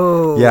couldn't.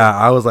 Bro. Yeah,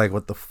 I was like,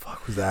 what the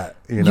fuck was that?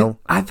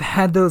 I've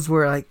had those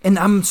where, and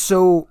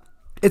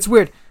it's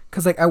weird.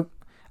 Because, I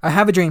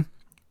have a dream,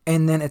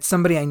 and then it's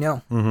somebody I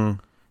know. Mm-hmm.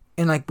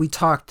 And, we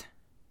talked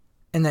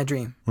in that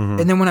dream.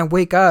 Mm-hmm. And then when I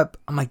wake up,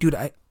 I'm like, dude,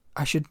 I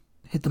should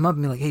hit them up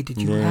and be like, "Hey,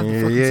 did you have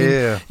the fucking scene?"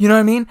 Yeah. You know what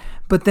I mean?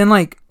 But then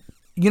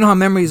you know how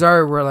memories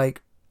are where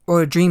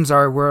or dreams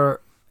are where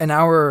an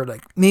hour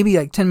maybe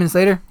 10 minutes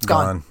later it's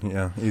gone.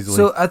 Yeah, easily.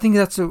 So I think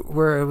that's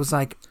where it was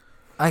I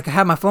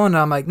had my phone and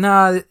I'm like,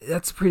 nah,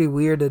 that's pretty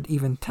weird to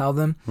even tell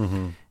them.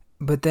 Mm-hmm.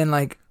 But then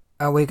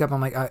I wake up,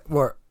 I'm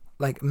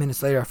like,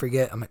 minutes later I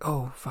forget. I'm like,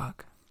 oh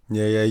fuck.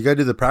 Yeah, you gotta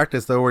do the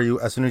practice though, where you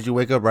as soon as you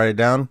wake up, write it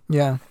down.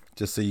 Yeah.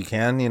 Just so you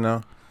can,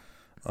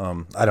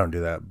 I don't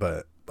do that,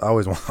 but I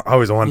always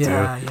want to.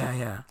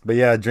 Yeah. But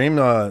yeah, dream.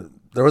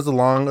 There was a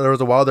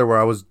while there where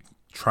I was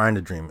trying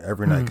to dream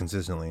every night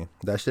consistently.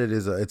 That shit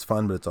is it's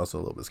fun, but it's also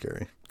a little bit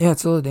scary. Yeah,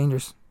 it's a little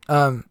dangerous.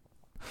 Yeah,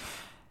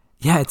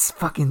 it's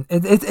fucking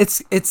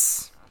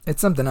it's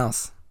something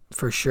else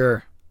for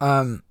sure.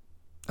 I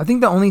think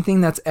the only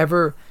thing that's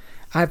ever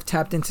I've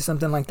tapped into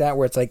something like that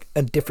where it's like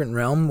a different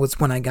realm was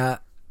when I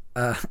got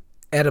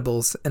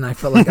edibles, and I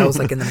felt like I was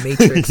in the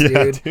Matrix,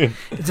 dude.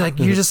 It's like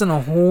you're just in a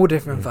whole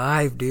different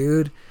vibe,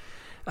 dude.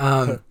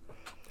 I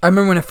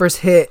remember when it first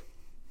hit,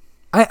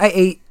 I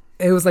ate.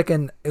 It was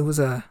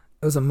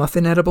a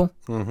muffin edible.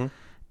 Mm-hmm.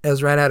 It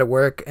was right out of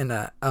work, and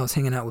I was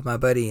hanging out with my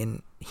buddy,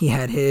 and he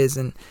had his,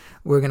 and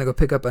we were gonna go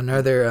pick up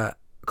another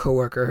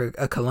coworker,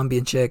 a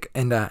Colombian chick,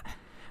 and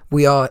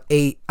we all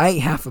ate. I ate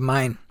half of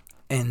mine,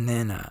 and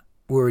then I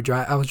was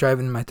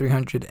driving my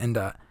 300, and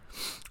I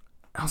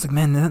was like,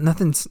 man,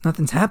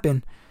 nothing's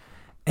happened,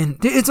 and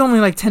it's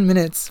only 10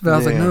 minutes, but I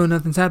was like, no,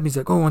 nothing's happened. He's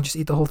like, oh, why don't you just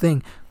eat the whole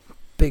thing?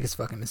 Biggest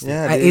fucking mistake.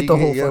 Yeah, I ate the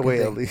whole fucking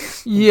thing. At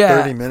least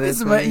 30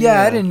 minutes.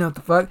 I didn't know what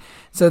the fuck.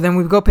 So then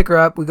we go pick her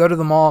up. We go to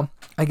the mall.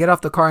 I get off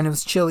the car and it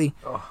was chilly,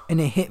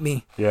 and it hit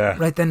me. Yeah.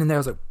 Right then and there, I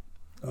was like,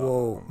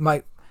 whoa,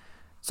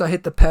 So I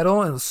hit the pedal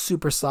and it was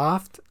super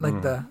soft, my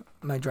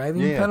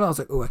driving pedal. I was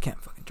like, oh, I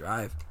can't fucking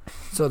drive.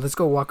 So let's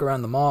go walk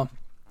around the mall.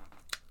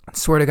 I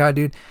swear to God,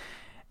 dude,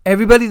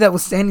 everybody that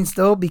was standing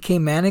still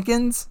became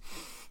mannequins.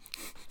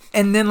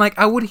 And then I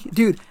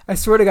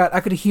swear to God, I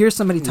could hear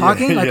somebody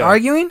talking,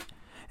 arguing.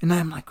 And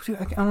I'm like, dude,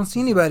 I don't see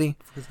anybody.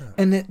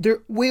 And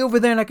they're way over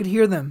there, and I could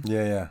hear them.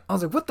 Yeah. I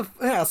was like, what the?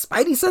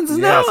 Spidey senses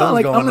now? I'm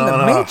in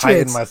the Matrix.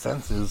 Hiding my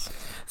senses.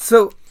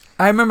 So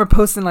I remember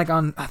posting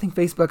on I think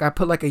Facebook. I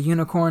put a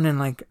unicorn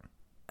and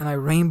a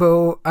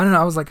rainbow. I don't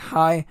know. I was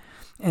high,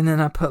 and then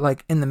I put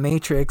in the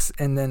Matrix,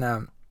 and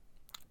then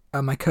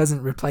my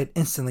cousin replied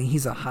instantly.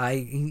 He's a high.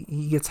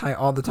 He gets high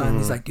all the time. Mm-hmm.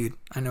 He's like, dude,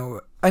 I know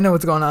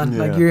what's going on.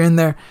 Yeah. You're in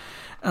there.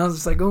 And I was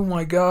just like, oh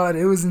my God,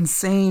 it was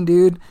insane,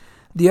 dude.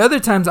 The other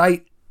times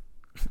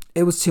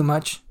it was too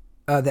much.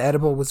 The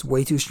edible was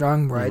way too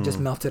strong where I just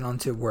melted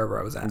onto wherever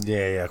I was at.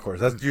 Yeah, of course.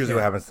 That's usually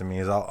what happens to me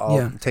is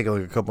I'll take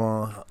a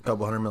couple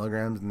 100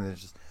 milligrams and then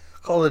just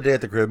call it a day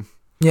at the crib.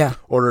 Yeah.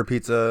 Order a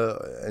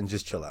pizza and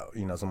just chill out,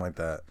 something like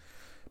that.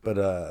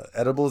 But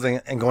edibles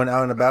and going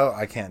out and about,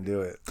 I can't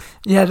do it.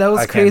 Yeah, that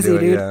was crazy,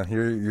 dude. Yeah,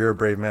 you're a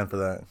brave man for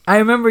that. I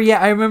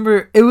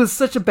remember it was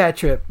such a bad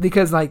trip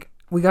because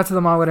we got to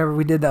the mall, whatever,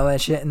 we did all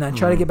that shit, and I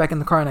tried to get back in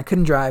the car and I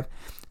couldn't drive.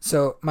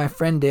 So my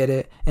friend did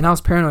it, and I was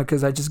paranoid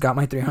because I just got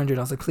my 300.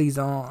 I was like, please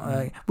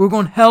don't. We're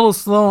going hella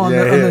slow on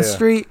the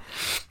street.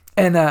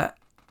 And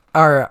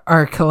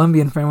our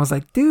Colombian friend was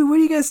like, dude, what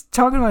are you guys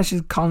talking about?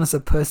 She's calling us a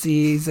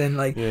pussies, and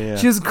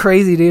she was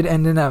crazy, dude.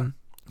 And then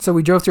so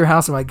we drove to her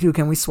house. I'm like, dude,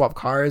 can we swap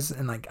cars?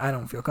 And I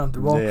don't feel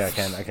comfortable. Yeah, I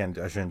can't.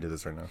 I shouldn't do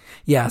this right now.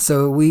 Yeah,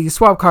 so we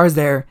swapped cars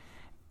there,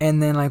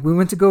 and then we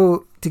went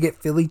to get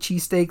Philly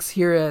cheesesteaks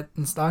here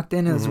in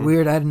Stockton. It was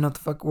weird. I didn't know what the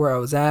fuck where I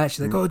was at.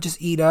 She's like, oh,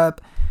 just eat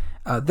up.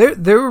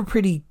 They were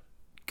pretty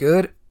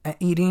good at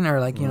eating or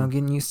like, you know,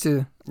 getting used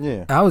to.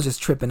 Yeah. I was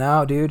just tripping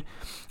out, dude.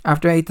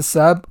 After I ate the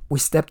sub, we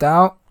stepped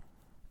out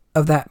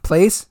of that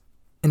place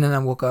and then I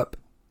woke up.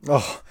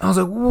 Oh. I was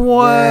like,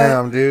 what?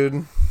 Damn,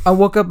 dude. I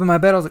woke up in my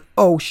bed. I was like,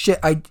 oh shit.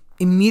 I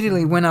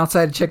immediately went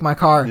outside to check my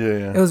car.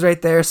 Yeah. It was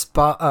right there,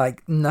 spot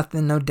like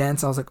nothing, no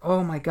dents. I was like,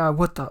 oh my god,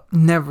 what the?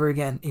 Never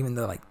again. Even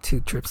though like 2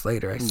 trips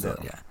later, I still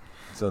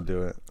Still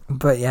do it.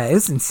 But yeah,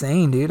 it's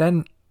insane, dude. I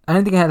didn't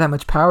think I had that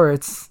much power.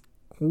 It's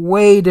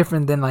way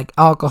different than like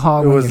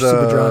alcohol when you're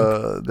super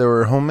drunk. They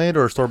were homemade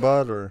or store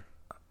bought or?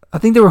 I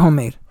think they were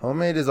homemade.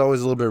 Homemade is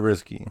always a little bit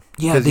risky.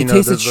 Yeah, they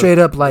tasted straight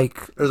up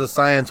like. There's a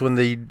science when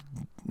they.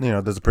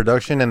 There's a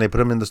production and they put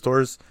them in the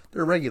stores.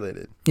 They're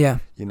regulated. Yeah.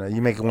 You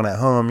make one at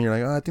home. You're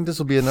like, oh, I think this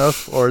will be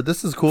enough, or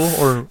this is cool,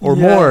 or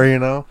more.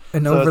 And so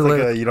overload.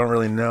 It's like you don't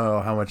really know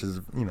how much is.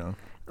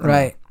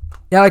 Right.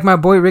 Yeah, like my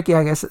boy Ricky.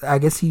 I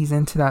guess he's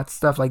into that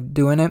stuff, like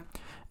doing it,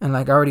 and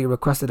like I already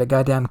requested a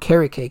goddamn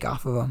carrot cake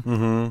off of him.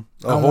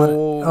 Mm-hmm.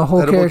 A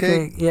whole carrot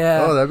cake.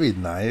 Yeah. Oh, that'd be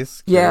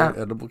nice. Yeah.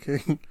 Edible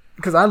cake.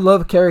 Because I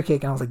love carrot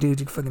cake, and I was like,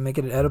 dude, you can fucking make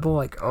it edible.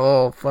 Like,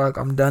 oh, fuck,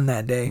 I'm done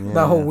that day. Yeah,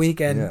 that whole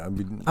weekend. Yeah,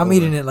 I'm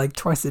eating it like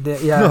twice a day.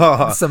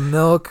 Yeah, some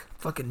milk.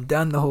 Fucking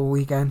done the whole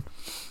weekend.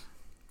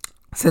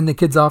 Send the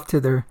kids off to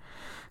their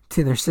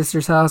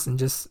sister's house and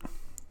just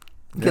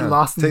get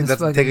lost in this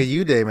fucking... Take a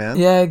U day, man.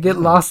 Yeah, get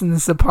lost in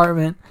this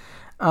apartment.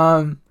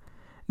 No,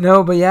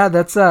 but yeah,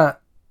 that's... So,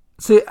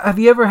 have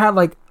you ever had,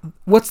 like...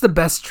 What's the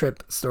best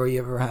trip story you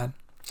ever had?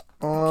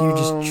 You're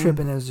just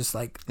tripping. It was just,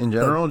 like... In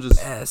general, the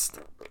just... best.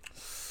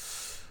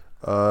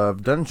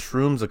 I've done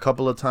shrooms a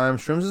couple of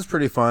times. Shrooms is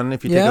pretty fun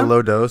if you take a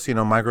low dose,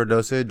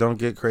 microdose it. Don't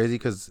get crazy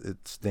because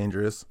it's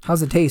dangerous.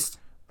 How's it taste?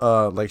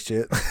 Like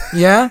shit.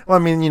 Yeah? Well,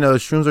 I mean,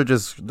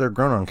 shrooms they're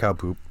grown on cow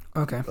poop.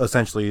 Okay.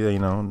 Essentially,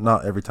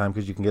 not every time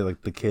because you can get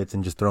like the kits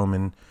and just throw them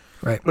in.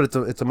 Right. But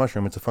it's a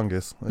mushroom. It's a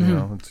fungus.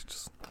 It's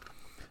just...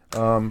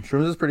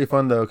 shrooms is pretty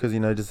fun though because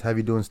just have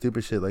you doing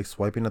stupid shit like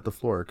swiping at the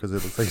floor because it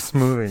looks like it's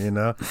moving.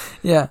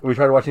 Yeah. We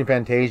tried watching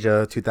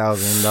Fantasia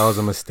 2000. That was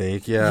a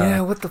mistake.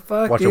 Yeah. What the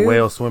fuck? Watch a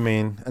whale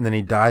swimming and then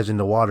he dives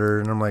into water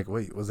and I'm like,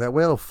 wait, was that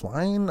whale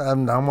flying?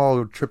 I'm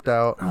all tripped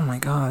out. Oh my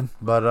god.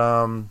 But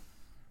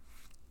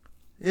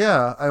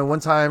one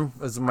time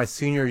it was my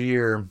senior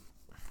year,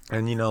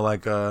 and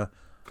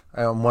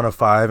I'm one of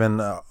 5,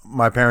 and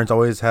my parents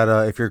always had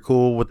if you're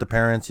cool with the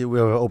parents, we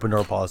have an open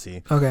door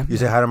policy. Okay. You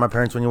say hi to my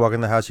parents when you walk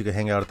in the house. You can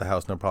hang out at the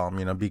house, no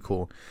problem. Be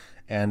cool.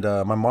 And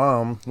my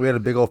mom, we had a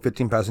big old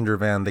 15-passenger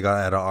van they got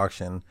at an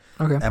auction.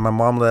 Okay. And my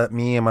mom let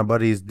me and my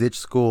buddies ditch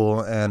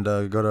school and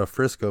go to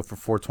Frisco for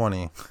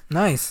 420.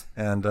 Nice.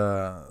 And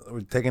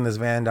we're taking this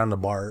van down to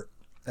BART,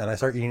 and I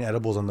start eating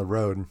edibles on the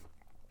road.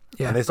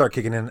 Yeah. And they start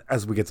kicking in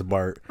as we get to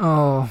BART.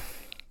 Oh.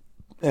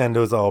 And it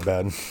was all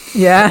bad.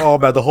 Yeah? All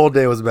bad. The whole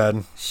day was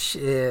bad.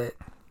 Shit.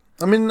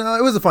 I mean,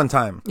 it was a fun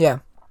time. Yeah.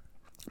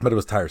 But it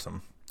was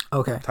tiresome.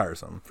 Okay.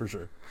 Tiresome, for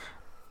sure.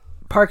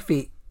 Park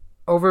feet.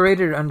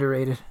 Overrated or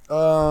underrated?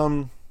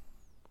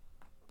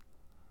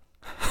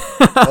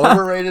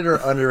 Overrated or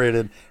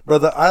underrated?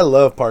 Brother, I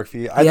love Park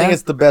feet. I think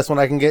it's the best when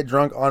I can get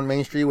drunk on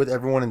Main Street with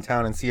everyone in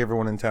town and see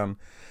everyone in town.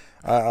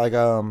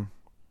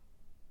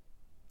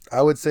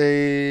 I would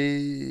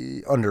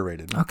say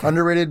underrated. Okay.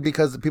 Underrated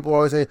because people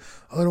always say,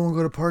 oh, I don't want to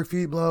go to Park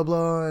feet, blah,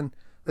 blah. And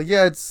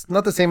it's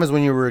not the same as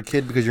when you were a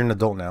kid because you're an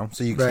adult now.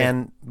 So you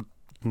can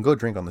go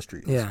drink on the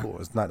street. It's cool.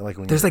 It's not like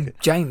when there's you're like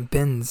giant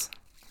bins.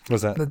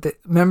 What's that?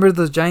 Remember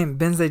those giant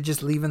bins they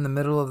just leave in the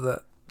middle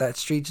of that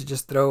street to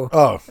just throw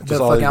the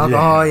fucking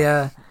alcohol?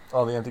 Yeah.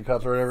 All the empty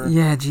cups or whatever.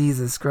 Yeah,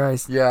 Jesus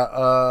Christ. Yeah,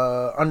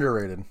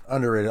 underrated.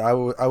 I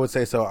would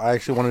say so. I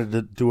actually wanted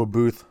to do a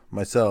booth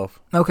myself.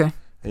 Okay.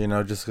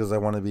 Just because I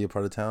want to be a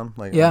part of town.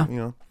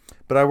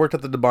 But I worked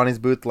at the Dabani's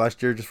booth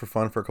last year just for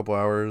fun for a couple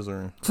hours.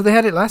 So they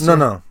had it last year?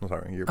 No. I'm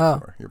sorry. Year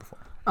before.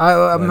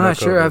 I'm not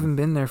sure. I haven't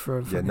been there for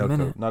a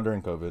minute. Not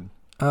during COVID.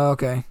 Oh,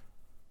 okay.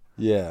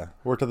 Yeah.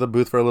 Worked at the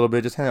booth for a little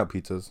bit. Just hang out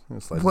pizzas.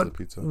 Slices of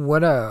pizza.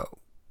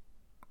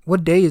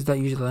 What day is that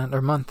usually,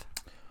 or month?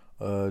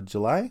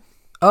 July.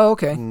 Oh,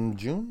 okay.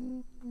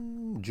 June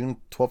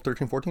 12,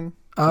 13, 14.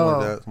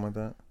 Something like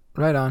that.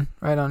 Right on.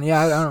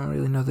 Yeah, I don't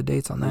really know the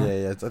dates on that.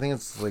 Yeah. I think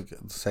it's like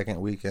the second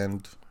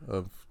weekend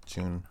of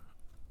June.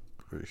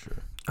 Pretty sure.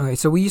 Okay,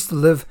 so we used to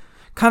live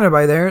kind of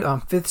by there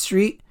on 5th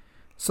Street.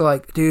 So,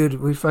 like,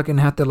 dude, we fucking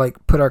have to,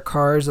 like, put our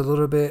cars a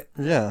little bit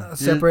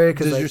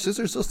separated. Does your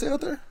sister still stay out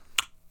there?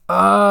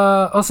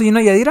 Also, you know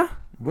Yadira?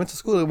 Went to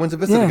school. Went to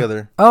Vista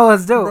together. Oh,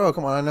 that's dope. Bro,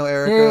 come on. I know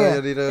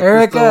Erica, Yadira,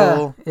 Erica.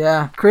 Crystal.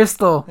 Yeah,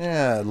 Crystal.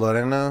 Yeah,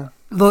 Lorena.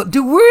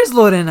 Dude, where's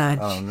Lorena?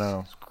 Oh,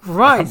 no.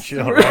 Christ. She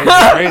don't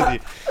crazy.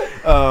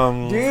 Dude.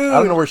 I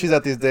don't know where she's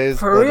at these days.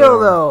 For real,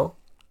 though.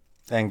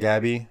 And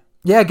Gabby.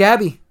 Yeah,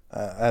 Gabby. I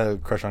had a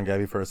crush on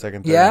Gabby for a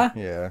second there.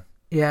 Yeah?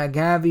 Yeah,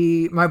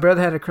 Gabby. My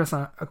brother had a crush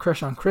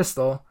on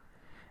Crystal.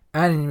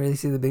 I didn't really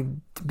see the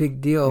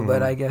big deal,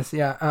 but I guess,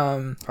 yeah.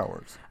 How it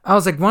works. I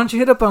was like, why don't you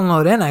hit up on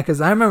Lorena? Because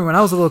I remember when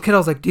I was a little kid, I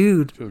was like,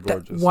 dude, she was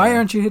gorgeous, why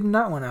aren't you hitting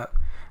that one up?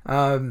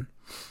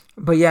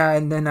 But yeah,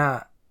 and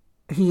then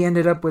he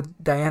ended up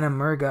with Diana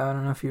Murga. I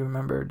don't know if you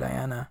remember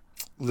Diana.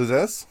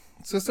 Lizette's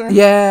sister?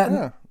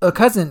 Yeah. A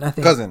cousin, I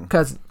think.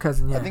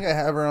 Cousin, yeah. I think I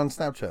have her on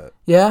Snapchat.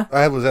 Yeah?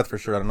 I have Lizette for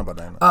sure. I don't know about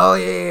Diana. Oh,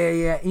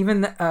 yeah.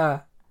 Even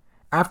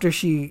after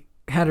she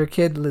had her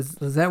kid,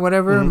 Lizette,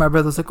 whatever, my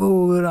brother was like,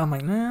 oh, I'm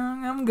like,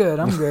 nah, I'm good,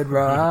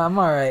 bro. I'm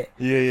all right.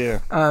 Yeah.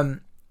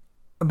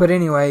 But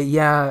anyway,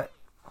 yeah,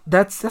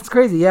 that's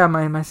crazy. Yeah,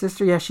 my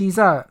sister, yeah, she's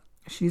in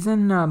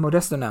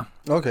Modesto now.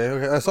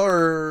 Okay. I saw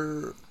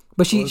her.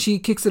 But she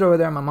kicks it over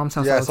there at my mom's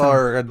house. Yeah, I saw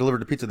her. I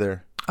delivered a pizza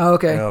there. Oh,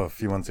 okay. A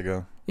few months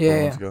ago.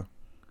 Yeah. Months ago.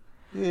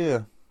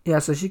 Yeah. Yeah,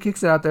 so she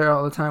kicks it out there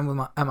all the time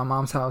at my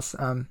mom's house.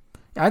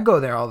 I go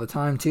there all the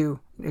time too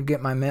to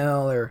get my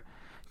mail or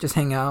just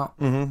hang out.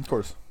 Of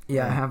course.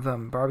 Yeah, I have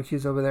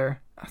barbecues over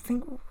there. I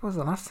think what was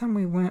the last time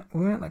we went?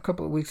 We went like a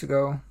couple of weeks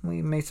ago.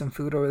 We made some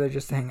food over there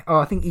just to hang. Oh,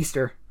 I think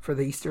Easter for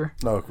the Easter.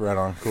 Oh, right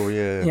on. Cool.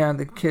 Yeah. Yeah,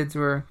 the kids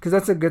were because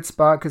that's a good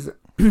spot because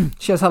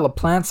she has hella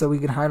plants, so we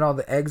could hide all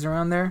the eggs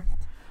around there.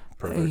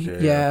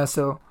 Perfect. Yeah.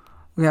 So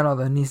we had all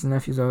the nieces and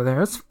nephews over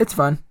there. It's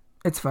fun.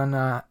 It's fun.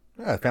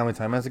 Yeah, family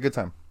time. That's a good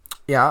time.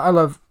 Yeah, I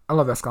love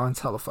Escalon.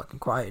 It's hella fucking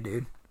quiet,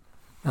 dude.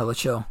 Hella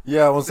chill.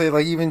 Yeah, I will say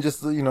like even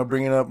just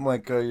bringing up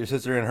like your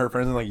sister and her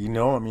friends and like them, you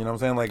know what I'm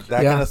saying, like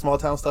that kind of small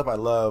town stuff I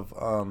love.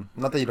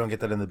 Not that you don't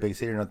get that in the big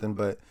city or nothing,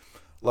 but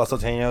Los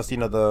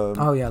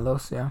Salteños,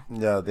 Los, yeah.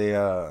 Yeah, they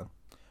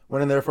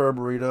went in there for a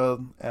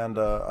burrito and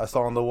I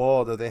saw on the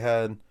wall that they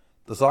had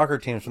the soccer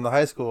teams from the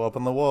high school up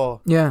on the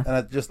wall. Yeah, and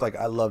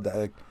I love that.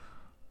 Like,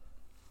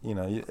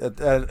 at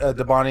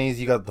the Bonnies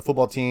you got the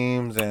football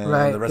teams and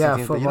the wrestling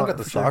teams, but you don't got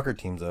the soccer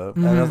teams up.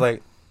 And I was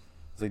like.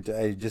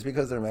 Hey, just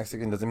because they're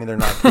Mexican doesn't mean they're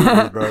not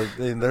Cougars, bro.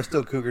 They're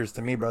still Cougars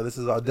to me, bro. This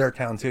is their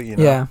town too,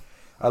 Yeah.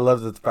 I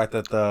love the fact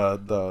that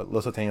the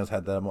Los Salteños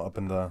had them up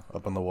on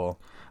the wall.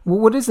 Well,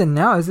 what is it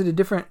now? Is it a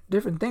different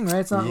thing, right?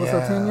 It's not Los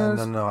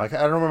Salteños. No. I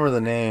don't remember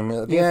the name.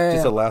 I think it's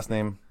just a last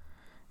name.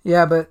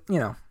 Yeah, but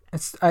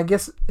I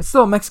guess it's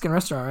still a Mexican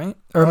restaurant, right?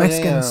 Or a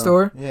Mexican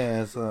store.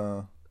 Yeah, it's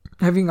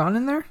Have you gone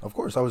in there? Of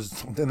course, I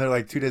was in there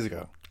like 2 days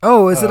ago.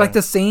 Oh, is it like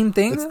the same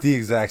thing? It's the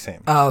exact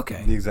same. Oh,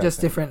 okay. The exact just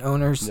same. Different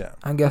owners. Yeah,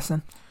 I'm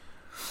guessing.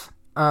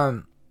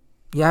 Yeah,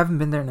 I haven't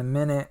been there in a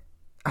minute.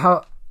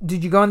 How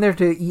did you go in there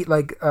to eat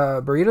like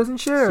burritos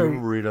and shit? Super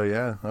burrito,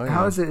 yeah. Oh, yeah.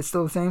 How is it? It's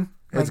still the same.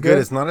 It's good.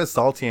 It's not as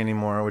salty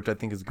anymore, which I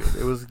think is good.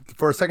 It was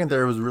for a second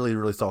there. It was really,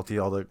 really salty.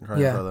 All the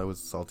that was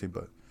salty,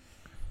 but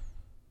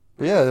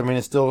yeah, I mean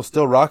it's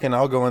still rocking.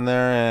 I'll go in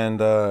there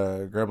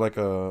and grab like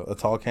a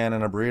tall can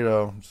and a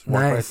burrito. Just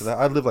walk right to that.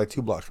 I live like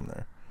 2 blocks from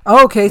there.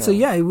 Oh, okay. So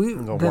we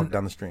go walk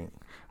down the street.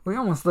 We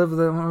almost live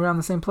around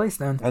the same place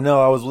then. I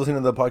know. I was listening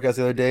to the podcast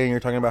the other day, and you're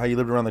talking about how you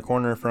lived around the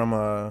corner from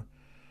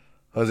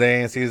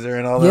Jose and Caesar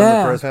and all them,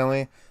 the Perez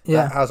family.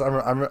 Yeah. That house,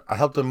 I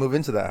helped them move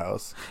into that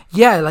house.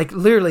 Yeah, like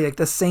literally like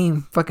the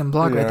same fucking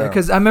block right there.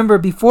 Because I remember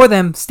before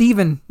them,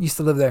 Steven used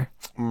to live there.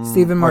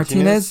 Steven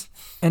Martinez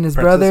and his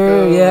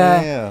brother.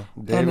 Yeah.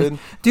 David.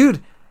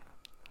 Dude,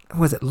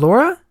 was it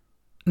Laura?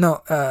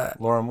 No.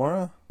 Laura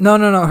Mora? No.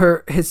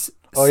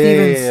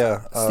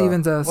 Steven's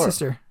Steven's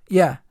sister.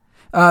 Yeah.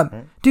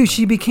 Dude,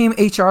 she became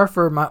HR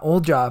for my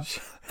old job.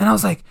 And I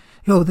was like,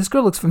 yo, this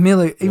girl looks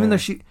familiar. Even though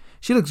she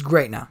looks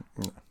great now.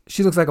 Yeah.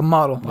 She looks like a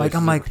model. Yeah,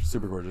 I'm like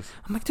super gorgeous.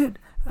 I'm like, dude,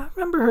 I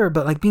remember her,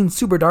 but like being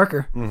super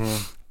darker.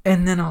 Mm-hmm.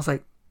 And then I was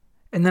like,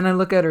 and then I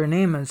look at her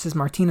name and it says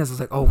Martinez. I was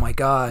like, oh my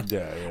God.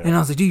 Yeah. And I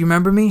was like, do you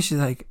remember me? She's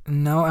like,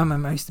 no,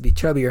 I used to be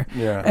chubbier.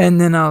 Yeah.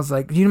 And then I was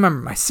like, do you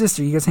remember my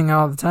sister? You guys hang out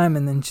all the time.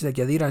 And then she's like,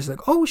 Yadira. She's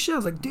like, oh shit. I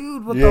was like,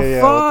 dude, what the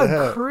fuck? What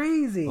the heck?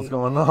 Crazy. What's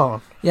going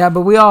on? Yeah,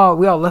 but we all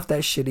left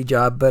that shitty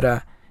job.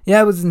 But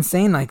yeah, it was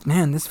insane. Like,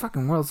 man, this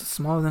fucking world's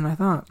smaller than I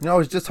thought. I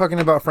was just talking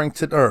about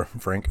Francisco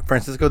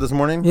this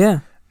morning. Yeah.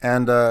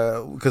 And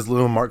because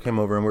Lou and Mark came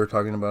over and we were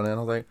talking about it,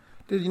 and I was like,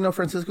 dude,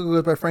 Francisco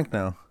goes by Frank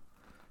now.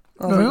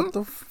 I was like, what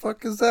the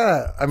fuck is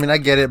that? I mean, I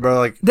get it, bro.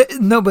 Like,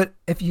 no, but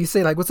if you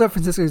say like, "What's up,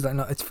 Francisco?" He's like,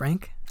 "No, it's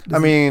Frank."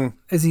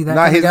 Is he that?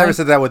 Nah, he's never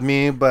said that with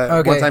me.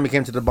 But one time he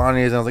came to the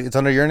Bonnies and I was like, "It's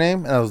under your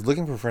name," and I was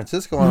looking for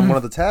Francisco on one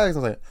of the tags. I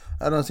was like,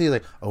 "I don't see." He's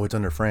like, "Oh, it's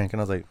under Frank," and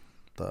I was like,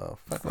 "The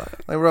fuck?"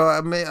 Like, bro,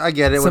 I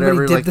get it. Somebody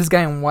whatever. dipped this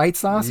guy in white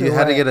sauce. You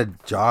had to get a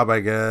job, I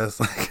guess.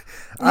 Like,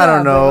 I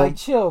don't know. Like,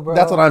 chill, bro.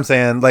 That's what I'm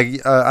saying.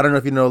 Like, I don't know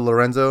if you know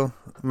Lorenzo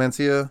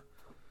Mencia.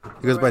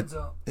 He goes by.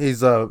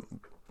 He's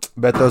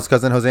Beto's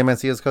cousin, Jose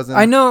Mencia's cousin.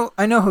 I know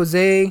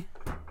Jose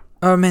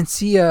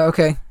Mencia.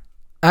 Okay.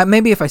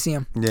 Maybe if I see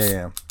him.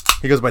 Yeah.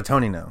 He goes by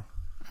Tony now.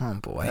 Oh,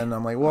 boy. And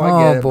I'm like, well,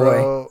 I get it,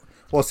 bro.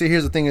 Well, see,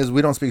 here's the thing is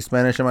we don't speak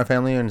Spanish in my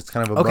family, and it's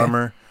kind of a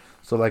bummer.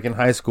 So, like, in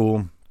high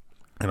school,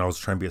 and I was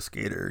trying to be a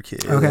skater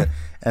kid. Okay.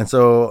 And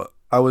so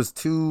I was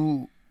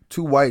too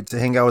white to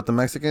hang out with the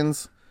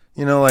Mexicans.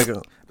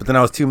 But then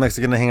I was too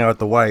Mexican to hang out with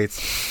the whites.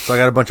 So I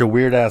got a bunch of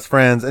weird-ass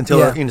friends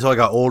until I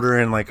got older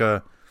and, like,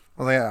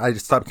 I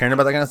just stopped caring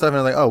about that kind of stuff, and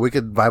I was like, oh, we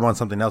could vibe on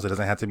something else. It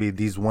doesn't have to be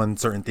these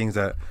certain things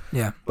that.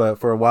 Yeah. But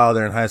for a while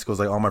there in high school, it was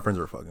like all my friends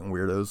were fucking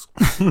weirdos.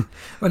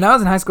 When I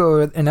was in high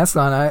school in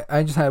Escalon,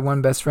 I just had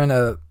one best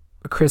friend,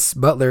 Chris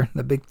Butler,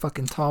 the big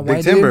fucking tall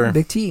white dude,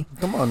 Big T.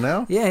 Come on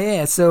now.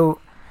 Yeah. So,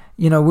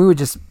 we would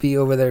just be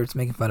over there just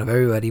making fun of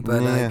everybody,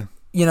 but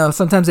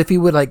sometimes if he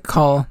would like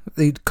call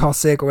they'd call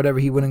sick or whatever,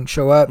 he wouldn't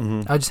show up.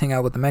 I'd just hang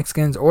out with the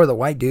Mexicans or the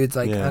white dudes.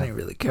 Like, I didn't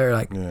really care.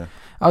 Like,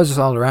 I was just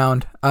all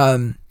around.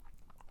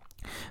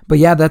 But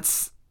yeah,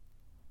 that's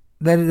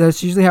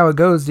usually how it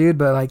goes, dude.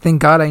 But like,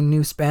 thank God I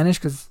knew Spanish,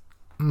 because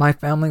my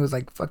family was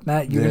like, "Fuck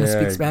that, you're gonna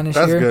speak Spanish."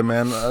 That's here. Good,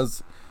 man.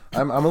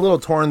 I'm a little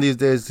torn these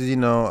days, because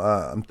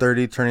I'm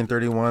 30, turning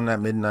 31 at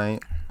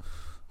midnight.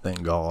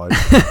 Thank God.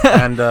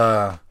 And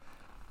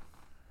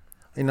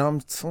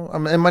I'm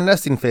in my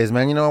nesting phase,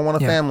 man. I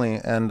want a family,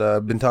 and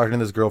I've been talking to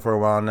this girl for a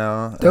while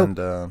now. Dope.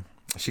 And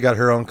she got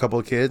her own couple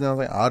of kids, and I was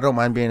like, I don't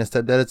mind being a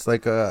stepdad. It's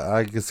like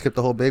I can skip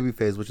the whole baby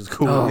phase, which is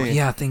cool. Oh with me.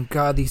 Yeah, thank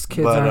God these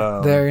kids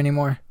aren't there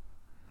anymore.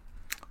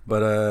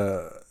 But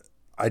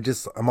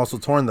I'm also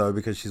torn though,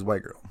 because she's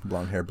white girl,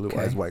 blonde hair, blue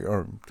eyes, white,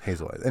 or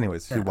hazel eyes.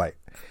 Anyways, she's white.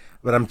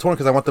 But I'm torn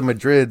because I want the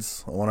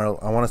Madrids. I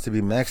want us to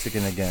be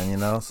Mexican again,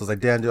 So it's like,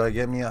 damn, do I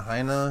get me a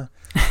Jaina?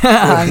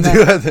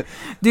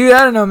 Dude,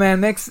 I don't know,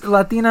 man.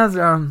 Latinas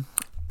are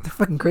they're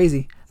fucking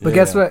crazy. But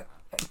guess what?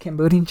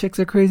 Cambodian chicks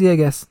are crazy, I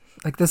guess.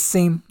 Like the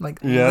same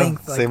length.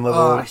 Same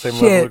level of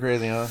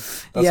crazy, huh?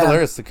 That's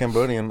hilarious. The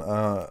Cambodian.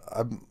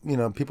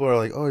 People are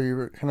like, oh,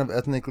 you're kind of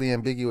ethnically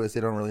ambiguous.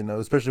 They don't really know,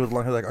 especially with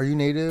long hair. Like, are you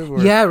native? Or,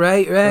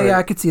 right. Yeah,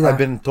 I could see that. I've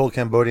been told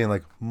Cambodian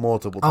like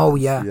multiple times. Oh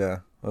yeah. Yeah,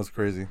 that's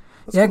crazy.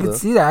 That's cool, I could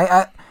see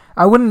that.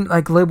 I wouldn't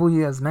like label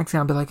you as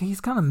Mexican. I'd be like,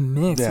 he's kind of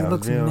mixed. He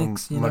looks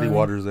mixed. Muddy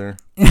waters there.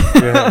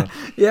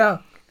 Yeah.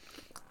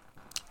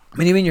 I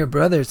mean, even your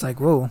brother, it's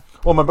like, whoa.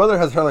 Well, my brother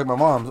has hair like my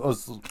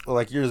mom's.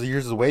 Like yours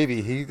is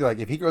wavy. He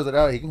if he grows it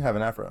out, he can have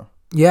an afro.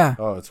 Yeah.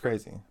 Oh, it's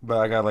crazy. But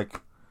I got like.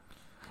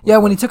 Yeah,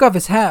 when he took off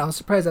his hat, I was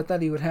surprised. I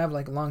thought he would have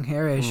like long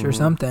hairish or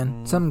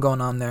something. Something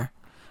going on there.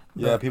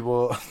 Yeah,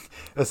 people.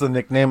 That's a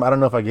nickname. I don't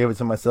know if I gave it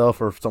to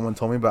myself or if someone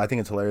told me, but I think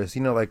it's hilarious.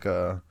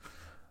 Uncle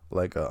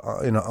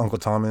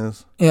Tom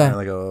is. Yeah.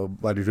 Like a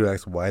black dude who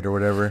acts white or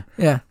whatever.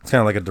 Yeah. It's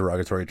kind of like a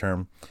derogatory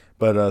term.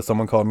 But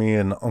someone called me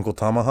an Uncle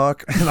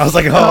Tomahawk, and I was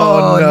like,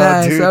 "Oh no,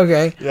 nice. Dude!"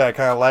 Okay, yeah, I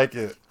kind of like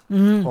it,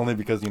 only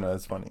because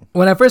it's funny.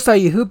 When I first saw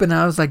you hooping,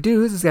 I was like, "Dude,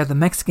 who's this guy? The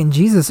Mexican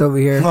Jesus over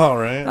here?" Oh,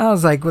 right. I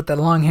was like, with the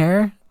long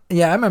hair.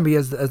 Yeah, I remember you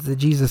as the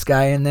Jesus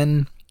guy, and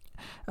then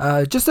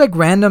just like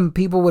random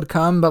people would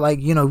come, but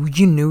like you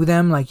knew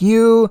them, like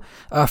you,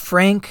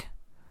 Frank.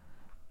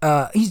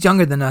 He's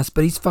younger than us,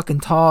 but he's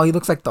fucking tall. He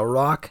looks like The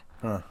Rock,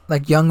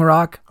 like young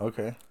Rock.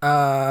 Okay.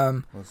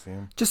 Let's see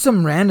him. Just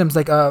some randoms,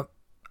 like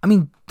I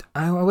mean,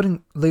 I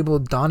wouldn't label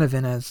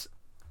Donovan as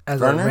a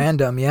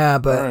random,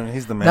 but Vernon,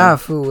 he's the man. That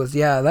fool was,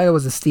 that guy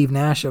was the Steve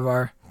Nash of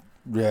our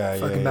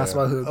fucking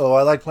basketball hoop. Oh,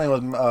 I like playing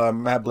with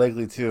Matt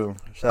Blakely too.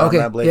 Shout out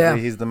Matt Blakely,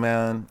 he's the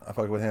man. I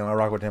fuck with him. I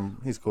rock with him.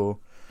 He's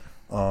cool.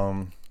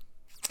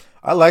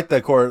 I like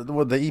that court.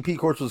 The EP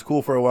course was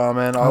cool for a while,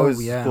 man. Always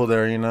cool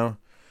there,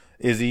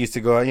 Izzy used to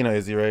go out.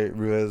 Izzy, right?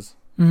 Ruiz.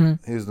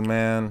 Mm-hmm. He was the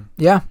man.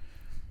 Yeah.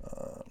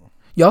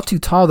 Y'all too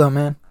tall though,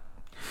 man.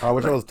 I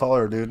wish I was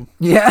taller, dude.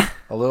 Yeah.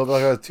 A little bit,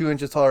 like I was 2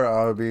 inches taller,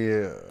 I would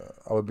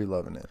be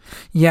loving it.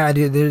 Yeah,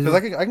 dude. Because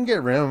I can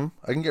get rim.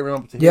 I can get rim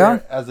up to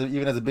here.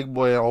 Even as a big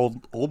boy,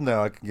 old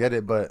now, I can get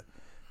it. But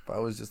if I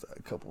was just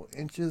a couple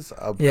inches,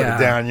 I'll put it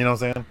down. You know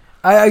what I'm saying?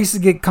 I used to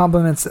get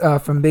compliments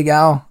from Big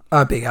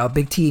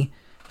T.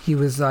 He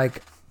was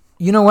like,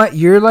 you know what?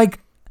 You're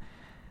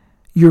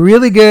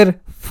really good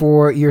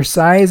for your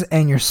size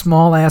and your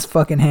small ass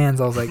fucking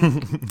hands. I was like,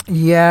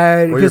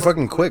 yeah. Well, you're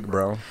fucking quick,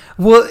 bro.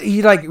 Well,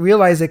 he like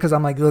realized it because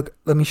I'm like, look,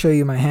 let me show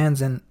you my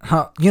hands and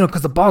how,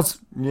 because the ball's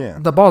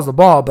the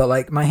ball, but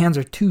like my hands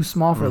are too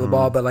small for the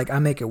ball, but like I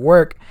make it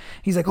work.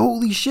 He's like,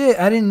 holy shit,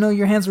 I didn't know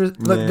your hands were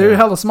they're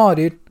hella small,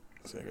 dude.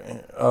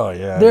 Oh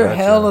yeah, they're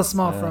hella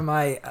small for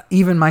my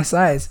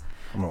size.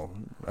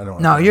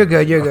 No, you're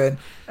good. You're good.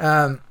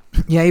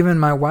 Yeah, even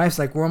my wife's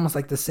like, we're almost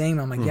like the same.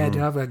 I'm like, yeah,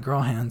 dude, I've got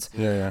girl hands.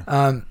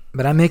 Yeah.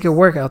 But I make it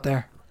work out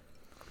there.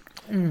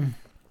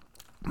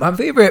 My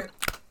favorite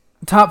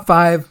top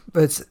 5,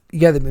 but it's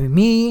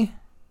me,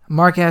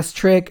 Mark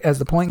Trick as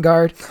the point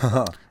guard.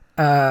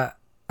 I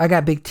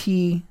got Big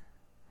T.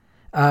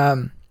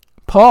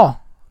 Paul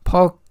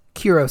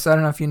Quiros. I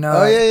don't know if you know.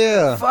 Oh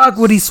yeah. Fuck,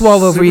 would he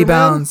swallow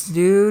rebounds,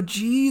 dude?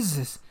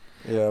 Jesus.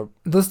 Yeah.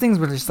 Those things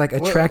would just like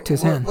attract to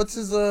his hand. What's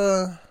his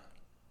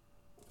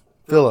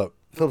Philip?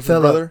 Philip's his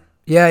brother?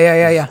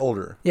 Yeah. He's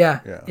older. Yeah,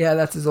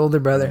 that's his older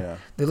brother. Yeah.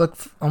 They look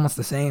almost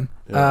the same,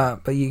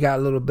 but you got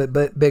a little bit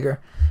bigger.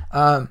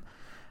 But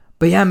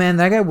yeah, man,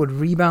 that guy would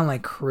rebound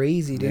like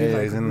crazy, dude.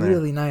 Yeah, he's in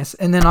really there. Nice.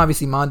 And then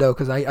obviously Mondo,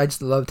 because I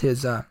just loved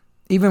his.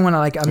 Even when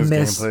I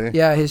miss,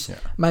 gameplay.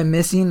 My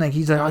missing, like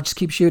he's like, I'll just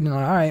keep shooting. I'm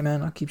like, all right,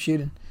 man, I'll keep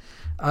shooting.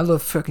 I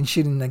love fucking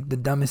shooting like the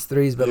dumbest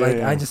threes, but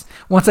I just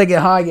once I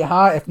get hot, I get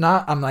hot. If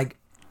not, I'm like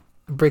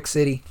Brick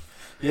City.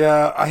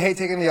 Yeah, I hate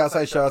taking the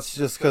outside shots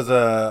just because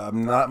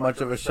I'm not much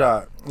of a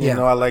shot. You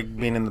know, I like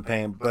being in the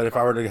paint. But if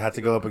I were to have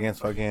to go up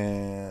against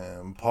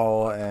fucking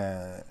Paul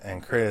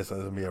and Chris, it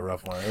would be a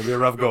rough one. It would be a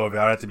rough go of it.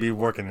 I'd have to be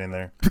working in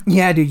there.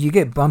 Yeah, dude, you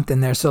get bumped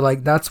in there. So,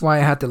 like, that's why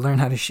I had to learn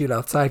how to shoot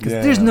outside.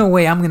 Because there's no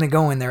way I'm going to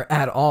go in there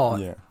at all.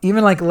 Yeah.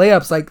 Even, like,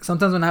 layups. Like,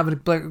 sometimes when I have a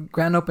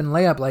grand open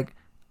layup, like,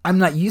 I'm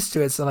not used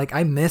to it. So, like,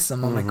 I miss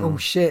them. I'm like, oh,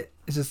 shit.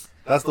 It's just...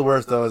 That's the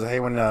worst though. Is I hate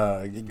when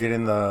you get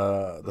in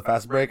the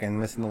fast break and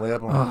missing the layup.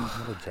 I'm like,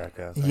 what a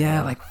jackass!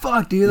 Yeah, like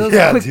fuck, dude. Those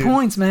are quick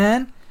points,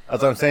 man.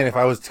 That's what I'm saying. If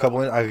I was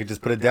coupling, I could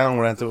just put it down.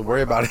 Wouldn't have to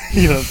worry about it.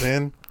 You know what I'm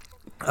saying?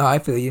 Oh, I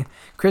feel you.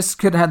 Chris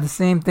could have had the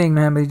same thing,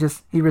 man,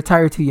 but he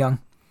retired too young.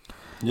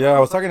 Yeah, I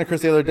was talking to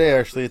Chris the other day,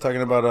 actually,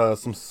 talking about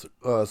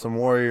some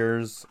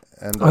Warriors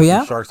and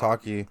some Sharks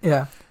hockey.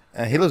 Yeah.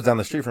 And he lives down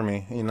the street from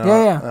me, you know.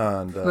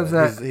 Yeah.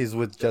 And he's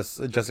with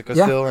Jessica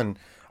still, and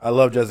I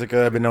love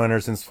Jessica. I've been knowing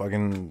her since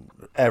fucking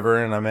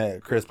ever, and I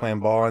met Chris playing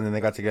ball, and then they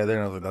got together,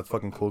 and I was like, that's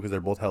fucking cool because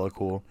they're both hella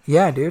cool.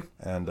 Yeah, dude.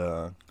 And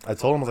I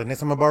told him, I was like,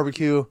 next time I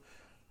barbecue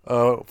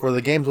for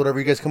the games, whatever,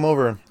 you guys come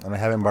over, and I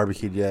haven't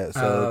barbecued yet.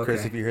 So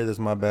Chris, if you hear this,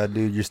 my bad,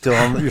 dude. You're still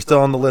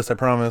on the list, I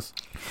promise.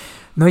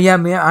 No, yeah,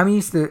 man. I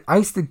lived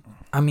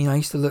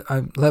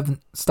in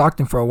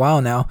Stockton for a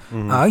while now.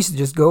 Mm-hmm. I used to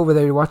just go over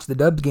there to watch the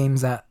Dubs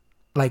games at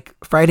like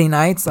Friday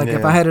nights. Like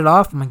if I had it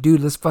off, I'm like,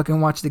 dude, let's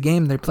fucking watch the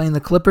game. They're playing the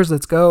Clippers.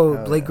 Let's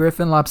go. Blake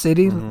Griffin, Lob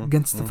City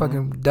against the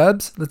fucking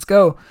Dubs. Let's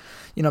go.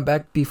 You know,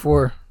 back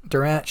before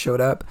Durant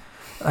showed up,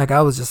 like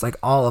I was just like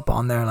all up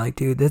on there. Like,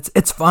 dude,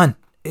 it's fun.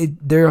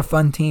 They're a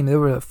fun team. They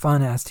were a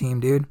fun ass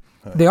team, dude.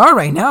 They are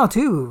right now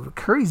too.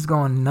 Curry's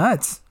going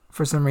nuts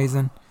for some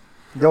reason.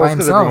 Yo, it's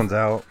because everyone's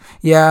out.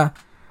 Yeah.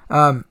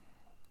 But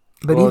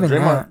even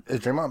Draymond, is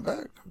Draymond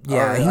back?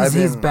 Yeah,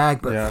 he's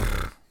back, but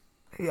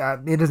yeah,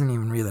 it doesn't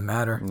even really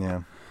matter.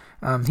 Yeah.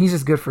 He's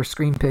just good for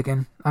screen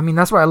picking. I mean,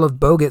 that's why I love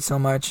Bogut so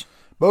much.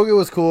 Bogut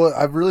was cool.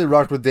 I've really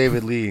rocked with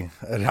David Lee.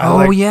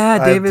 David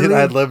Lee.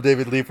 I loved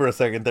David Lee for a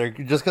second there,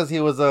 just because he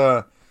was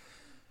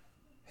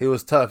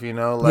tough, you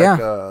know.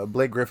 Like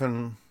Blake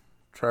Griffin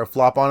tried to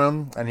flop on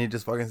him, and he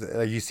just fucking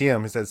like you see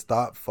him. He said,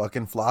 "Stop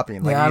fucking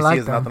flopping." Like you see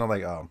his nothing. I'm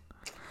like, oh.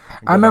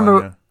 I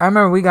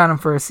remember we got him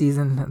for a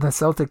season. The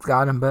Celtics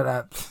got him,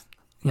 but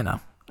you know,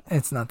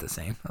 it's not the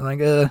same. I'm like,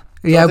 yeah,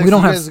 we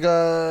don't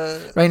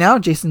have right now.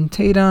 Jason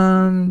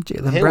Tatum,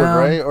 Jaylen Brown,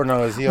 right? Or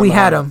no, is he? We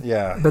had him,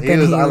 yeah. But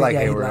then I like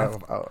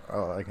Hayward. I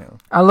like him.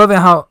 I love it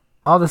how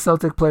all the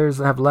Celtic players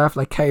have left,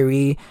 like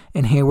Kyrie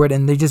and Hayward,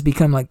 and they just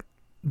become like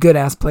good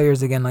ass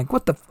players again. Like,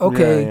 what the?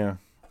 Okay, yeah.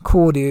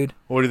 Cool, dude.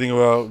 What do you think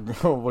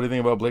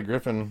about Blake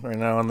Griffin right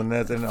now on the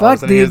Nets? And all of a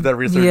sudden he has that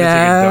resurgence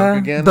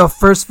dunk again.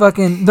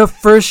 The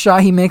first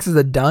shot he makes is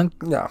a dunk.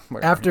 Yeah.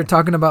 After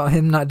talking about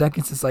him not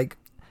dunking since like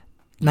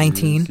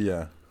 19.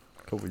 Yeah.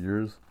 A couple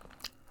years.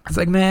 It's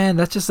like, man,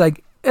 that's just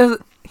like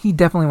he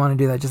definitely wanted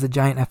to do that. Just a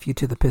giant FU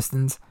to the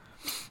Pistons.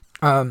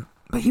 But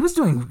he was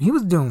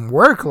doing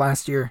work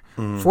last year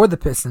for the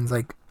Pistons.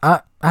 Like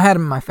I had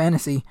him in my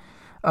fantasy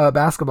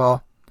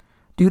basketball.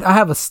 Dude, I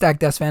have a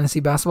stacked ass fantasy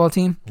basketball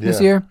team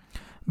this year,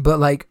 but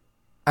like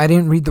I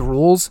didn't read the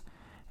rules,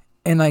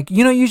 and like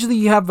you know, usually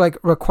you have like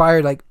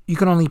required like you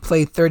can only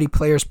play 30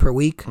 players per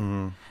week.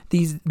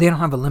 They don't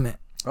have a limit.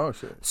 Oh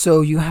shit!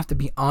 So you have to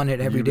be on it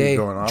every day.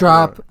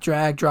 Drop,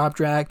 drag.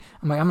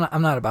 I'm like,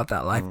 I'm not about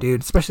that life,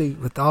 dude. Especially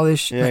with all this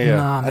shit. Yeah.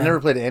 Nah, I never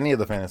played any of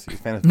the fantasy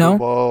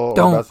football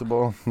or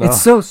basketball. No.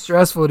 It's so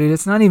stressful, dude.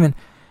 It's not even,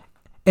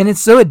 and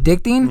it's so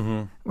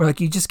addicting. Where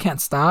like you just can't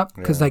stop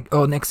because like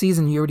next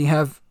season you already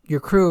have your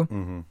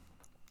crew,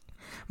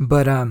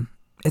 but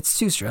it's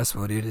too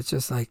stressful, dude. It's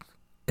just like,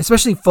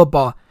 especially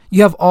football,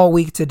 you have all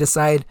week to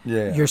decide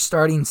your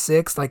starting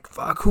six. Like,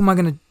 fuck, who am I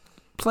gonna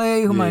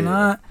play? Who am I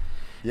not?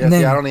 Yeah,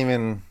 then, I don't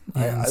even.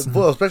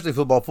 Especially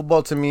football.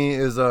 Football to me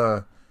is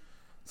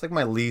it's like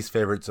my least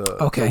favorite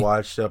to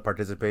watch, to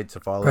participate,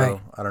 to follow.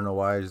 Right. I don't know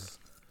why.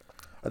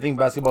 I think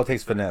basketball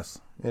takes finesse.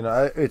 You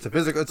know, it's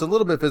a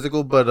little bit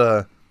physical,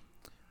 but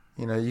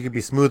you know, you can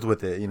be smooth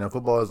with it. You know,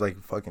 football is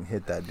like fucking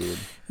hit that dude.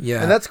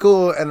 Yeah, and that's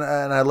cool. And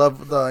I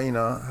love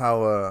the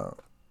how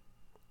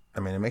I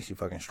mean, it makes you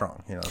fucking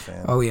strong. You know what I'm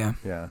saying? Oh yeah,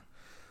 yeah.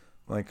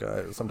 Like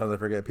sometimes I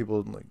forget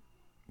people like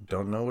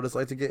don't know what it's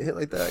like to get hit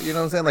like that. You know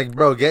what I'm saying? Like,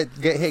 bro, get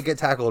hit, get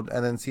tackled,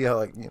 and then see how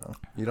like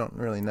you don't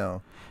really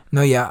know.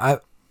 No, yeah.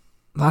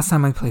 Last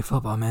time I played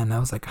football, man, that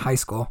was like high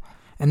school,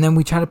 and then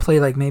we tried to play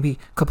like maybe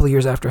a couple of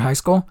years after high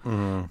school,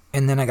 and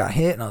then I got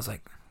hit, and I was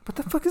like, what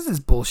the fuck is this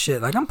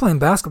bullshit? Like, I'm playing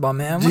basketball,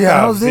 man. What the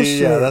hell is this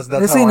shit? Yeah, that's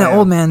this ain't an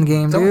old man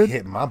game, dude. Don't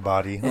hit my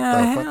body.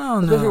 Yeah,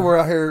 hell no. Especially we're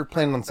out here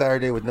playing on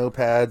Saturday with no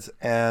pads,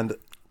 and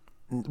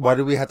why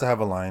do we have to have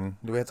a line?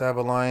 Do we have to have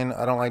a line?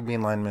 I don't like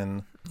being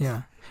linemen.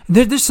 Yeah.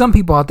 There's some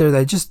people out there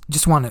that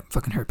just want to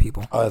fucking hurt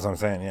people. Oh, that's what I'm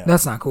saying, yeah.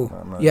 That's not cool.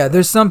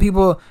 There's some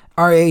people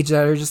our age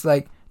that are just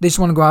like, they just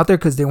want to go out there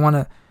because they want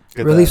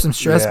to relieve some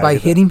stress by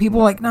hitting people.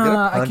 Like,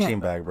 nah, I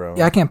can't. Bag, bro.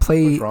 Yeah, I can't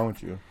play. What's wrong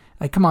with you?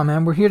 Like, come on,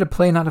 man. We're here to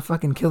play, not to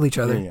fucking kill each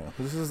other. Yeah.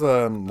 This is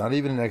not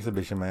even an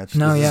exhibition match.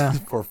 No, this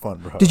is for fun,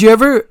 bro. Did you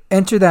ever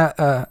enter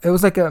that? It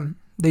was like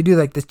they do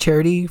like the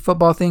charity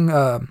football thing.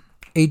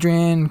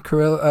 Adrian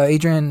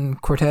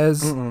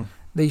Cortez. Mm-mm.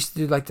 They used to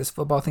do like this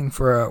football thing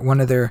for one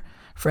of their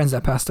friends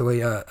that passed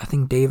away. I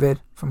think David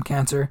from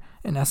cancer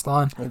in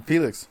Escalon.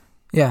 Felix.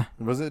 Yeah.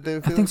 Was it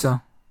David Felix? I think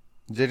so.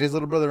 JJ's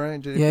little brother,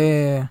 right? JJ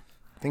yeah.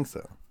 I think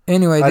so.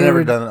 Anyway, I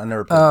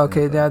never played. Oh,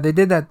 okay. Yeah, they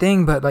did that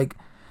thing, but like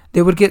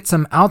they would get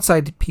some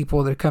outside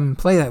people that come and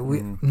play that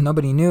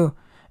nobody knew,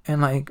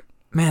 and like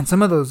man,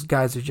 some of those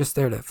guys are just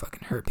there to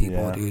fucking hurt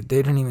people, dude.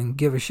 They don't even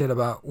give a shit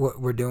about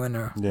what we're doing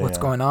or what's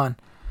going on.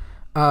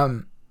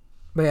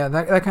 But yeah,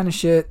 that kind of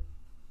shit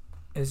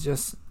is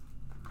just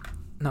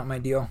not my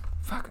deal.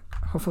 Fuck.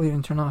 Hopefully it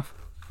didn't turn off.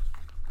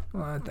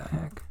 What the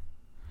heck?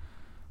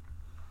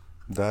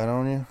 Died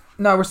on you?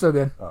 No, we're still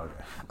good. Oh,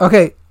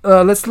 okay.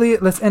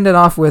 Let's end it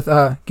off with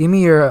give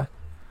me your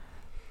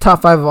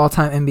top 5 of all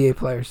time NBA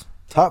players.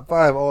 Top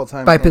 5 all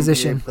time by NBA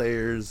position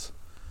players.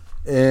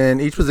 In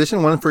each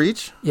position, one for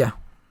each? Yeah.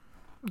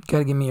 You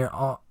gotta give me your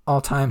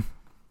all time.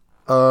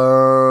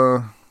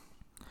 You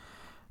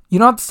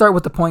don't have to start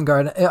with the point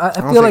guard.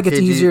 I feel like it's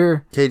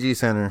easier. KG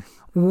center.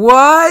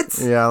 What?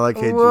 Yeah, I like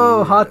KG.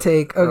 Whoa, hot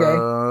take.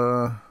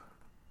 Okay.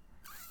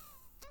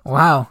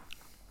 Wow.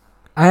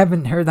 I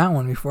haven't heard that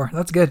one before.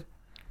 That's good.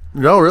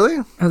 No, really?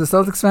 As a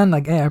Celtics fan,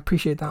 like, hey, I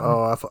appreciate that one.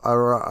 Oh,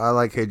 I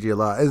like KG a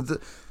lot.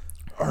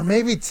 Or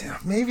maybe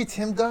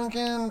Tim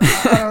Duncan.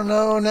 I don't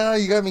know. Now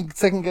you got me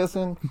second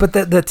guessing. But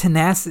the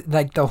tenacity,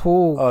 like the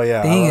whole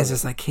thing is it.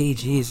 just like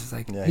KG is just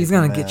like he's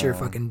gonna get your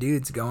fucking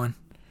dudes going.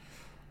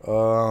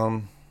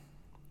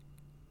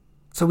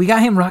 So we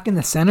got him rocking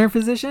the center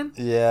position.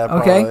 Yeah.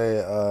 Probably,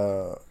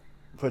 okay.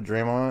 Put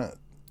Draymond.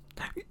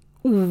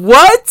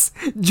 What?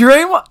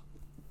 Draymond?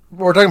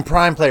 We're talking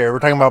prime player. We're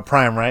talking about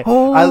prime, right?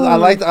 Oh. I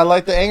like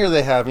the anger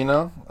they have. You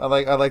know, I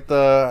like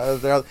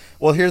the.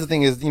 Well, here's the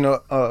thing: is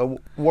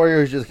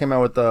Warriors just came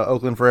out with the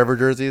Oakland Forever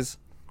jerseys.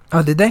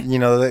 Oh, did they? You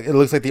know, it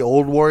looks like the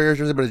old Warriors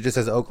jersey, but it just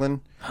says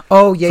Oakland.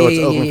 Oh yeah, so it's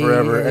Oakland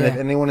Forever. And if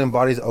anyone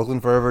embodies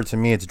Oakland Forever, to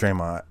me, it's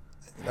Draymond.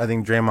 I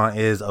think Draymond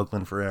is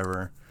Oakland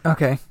Forever.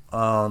 Okay.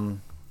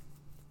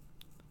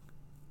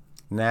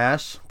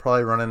 Nash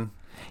probably running.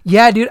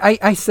 Yeah, dude,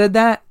 I said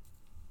that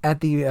at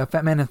the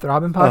Fat Man and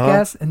Throbbing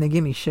podcast, and they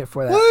gave me shit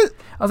for that. What?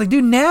 I was like,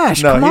 dude,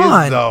 Nash, come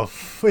on.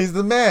 He's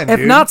the man, If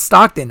dude. not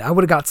Stockton, I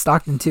would have got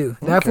Stockton too.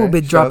 That fool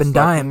been dropping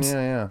dimes.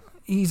 Yeah.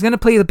 He's going to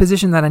play the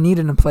position that I need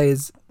him to play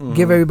is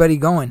give everybody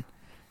going.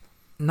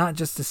 Not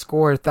just to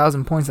score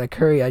 1,000 points like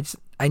Curry.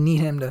 I need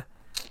him to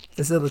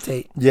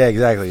facilitate. Yeah,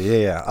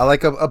 exactly. Yeah. I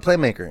like a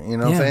playmaker. You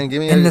know what I'm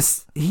saying?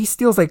 He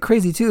steals like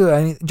crazy too.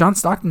 I mean, John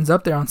Stockton's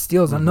up there on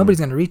steals. Nobody's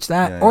going to reach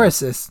that or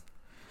assists.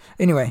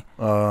 Anyway,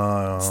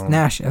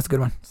 Nash, that's a good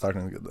one.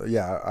 Stockton's good though.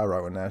 Yeah, I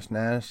rock with Nash.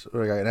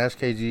 We got Nash,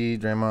 KG,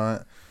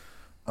 Draymond.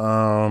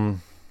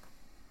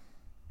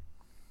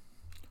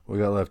 We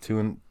got left 2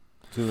 and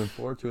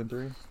 4, 2 and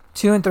 3.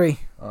 2 and 3.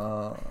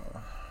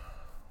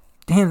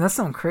 Damn, that's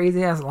some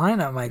crazy ass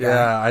lineup, my guy.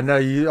 Yeah, I know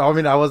you. I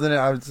mean, I was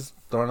just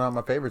throwing out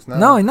my favorites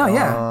now. No,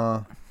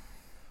 yeah.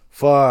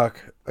 Fuck,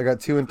 I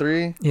got 2 and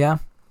 3. Yeah.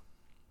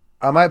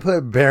 I might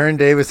put Baron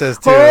Davis as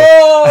 2.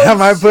 Oh, I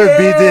might put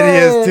B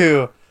Diddy as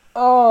 2.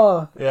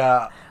 Oh.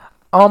 Yeah.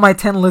 All my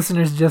 10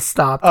 listeners just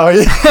stopped. Oh,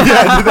 yeah.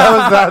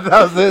 Yeah, that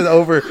was it.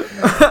 Over.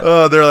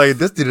 Oh, they're like,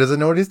 this dude doesn't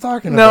know what he's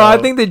talking about. No, I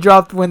think they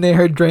dropped when they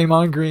heard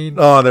Draymond Green.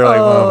 Oh, they're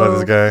like, oh,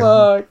 this guy.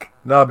 Fuck.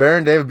 No,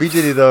 Baron Davis,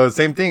 BJD, though,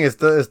 same thing. It's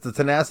the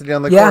tenacity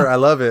on the court. I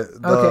love it.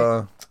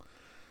 The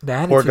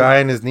poor guy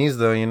in his knees,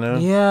 though, you know?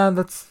 Yeah,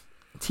 that's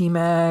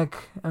T-Mac.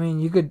 I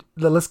mean,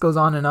 the list goes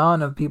on and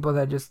on of people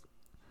that just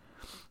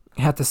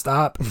had to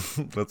stop.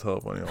 That's how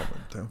funny. All my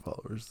 10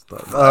 followers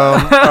stopped. All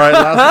right,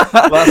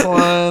 last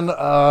one.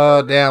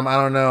 Damn, I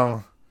don't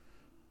know.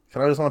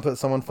 I just want to put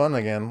someone fun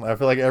again. I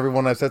feel like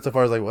everyone I've said so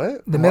far is like,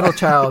 what? The middle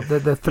child,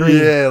 the 3.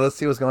 Yeah, let's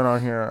see what's going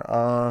on here.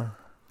 Oh,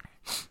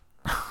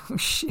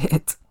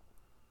 shit.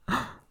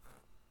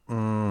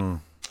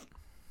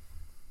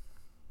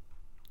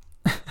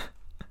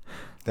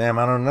 Damn,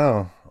 I don't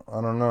know.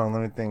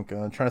 Let me think.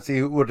 Trying to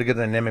see what a good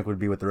dynamic would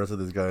be with the rest of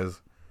these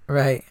guys.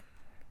 Right.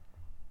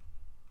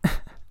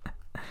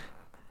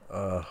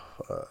 I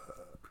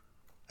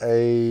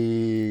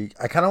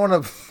kind of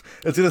want to.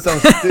 It's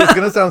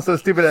gonna sound so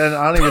stupid, and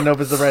I don't even know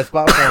if it's the right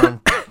spot for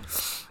him.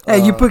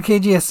 Hey, you put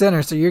KG as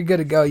center, so you're good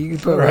to go. You can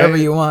put wherever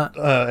you want.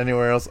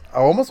 Anywhere else. I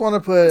almost want to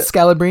put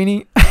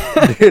Scalabrini.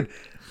 Dude.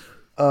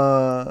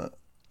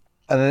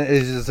 And then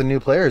it's just a new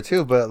player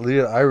too. But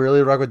I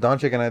really rock with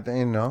Doncic, and I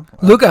think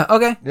Luka.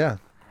 Okay. Yeah.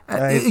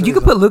 You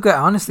could put Luka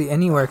honestly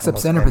anywhere except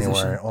center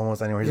position.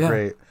 Almost anywhere. He's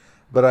great.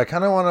 But I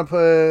kind of want to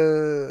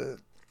put.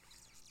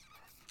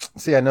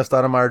 See, I know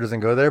Stoudemire doesn't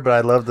go there, but I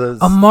love the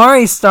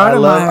Amari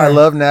Stoudemire. I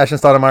love Nash and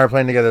Stoudemire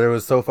playing together. It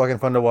was so fucking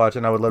fun to watch,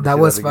 and I would love to see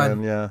that fun.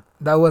 Again. Yeah,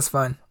 that was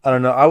fun. I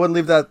don't know. I would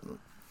leave that.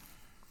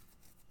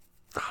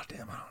 Oh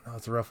damn! I don't know.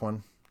 It's a rough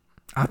one.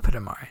 I'd put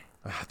Amari.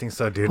 I think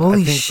so, dude.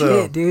 Holy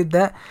shit, dude!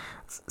 That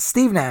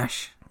Steve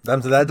Nash.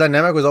 That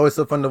dynamic was always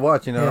so fun to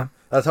watch. You know, yeah.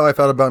 That's how I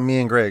felt about me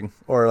and Greg,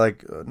 or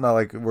like not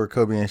like we're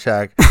Kobe and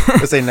Shaq.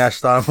 Let's say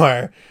Nash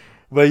Stoudemire,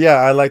 but yeah,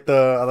 I like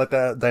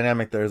that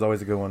dynamic. There is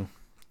always a good one.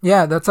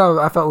 Yeah, that's how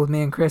I felt with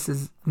me and Chris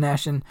is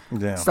Nash and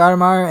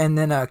Stoudemire, and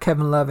then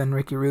Kevin Love and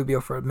Ricky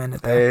Rubio for a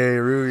minute there. Hey,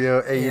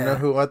 Rubio. Hey, you know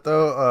who what,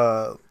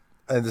 though?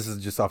 And this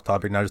is just off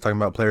topic, not just talking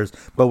about players,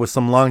 but with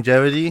some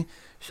longevity,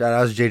 shout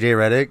out to JJ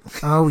Redick.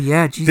 Oh,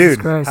 yeah, Jesus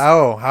Christ.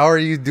 How are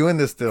you doing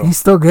this still? He's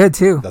still good,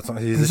 too.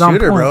 He's a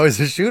shooter, bro.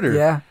 He's a shooter.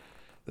 Yeah.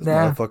 This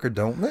motherfucker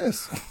don't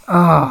miss.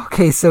 Oh,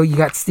 okay, so you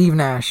got Steve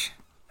Nash.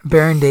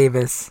 Baron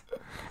Davis,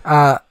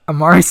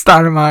 Amari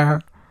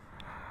Stoudemire,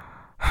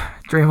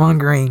 Draymond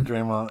Green,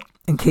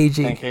 and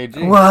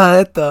KG.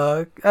 What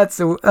the?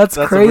 That's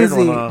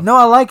crazy. One, huh? No,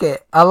 I like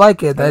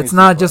it. That's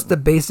not just the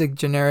basic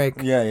generic.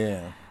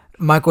 Yeah.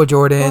 Michael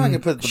Jordan, I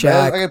could put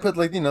Shaq. I could put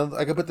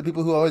I could put the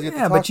people who always get the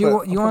talk. But you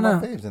want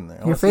to faves in there.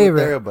 Your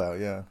favorite. They're about,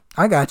 yeah.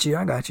 I got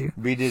you.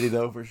 B Diddy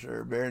though for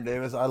sure. Baron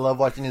Davis. I love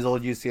watching his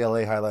old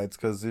UCLA highlights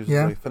because it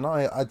was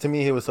phenomenal. To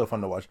me, he was so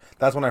fun to watch.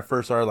 That's when I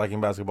first started liking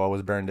basketball.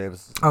 Was Baron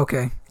Davis.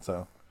 Okay.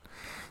 So.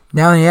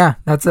 Now,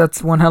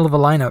 that's one hell of a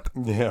lineup.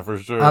 Yeah, for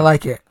sure. I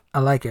like it.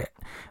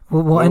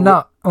 We'll end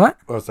up. What?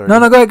 Oh, sorry. No,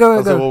 go ahead.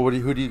 Well,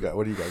 who do you got?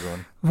 What do you got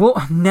going?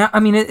 Well, now I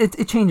mean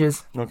it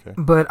changes. Okay.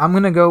 But I'm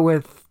gonna go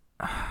with.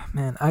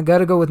 Man, I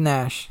gotta go with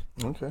Nash.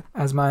 Okay.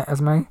 As my.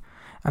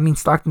 I mean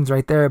Stockton's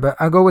right there, but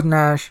I go with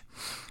Nash.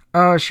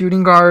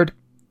 Shooting guard.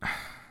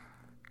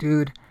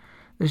 Dude,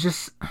 there's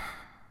just.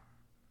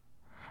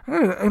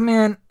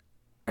 Man,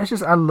 it's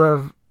just I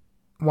love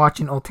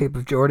watching old tape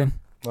of Jordan.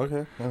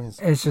 Okay.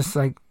 It's just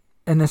like,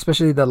 and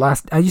especially the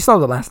last. You saw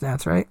The Last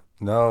Dance, right?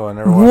 No, I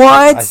never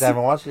watched it. I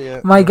haven't watched it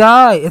yet. My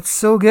guy, it's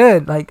so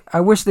good. Like, I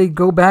wish they'd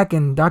go back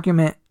and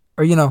document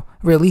or,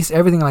 release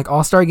everything like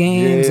All-Star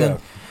games and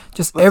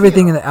just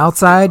everything in the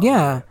outside.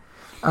 Yeah.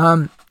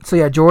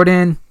 So,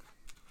 Jordan,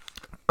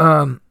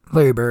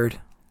 Larry Bird.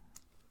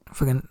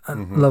 Fucking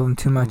love him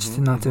too much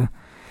to not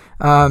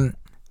to.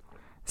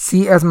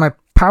 See, as my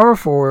power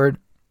forward,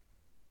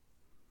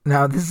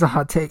 now this is a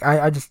hot take.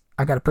 I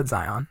got to put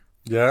Zion.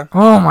 Yeah?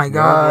 Oh, my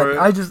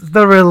God.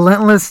 The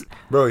relentless.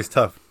 Bro, he's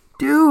tough.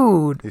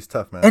 Dude. He's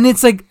tough, man. And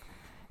it's like,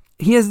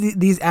 he has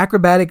these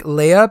acrobatic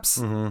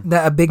layups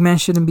that a big man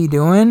shouldn't be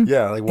doing.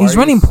 Yeah. Like, he's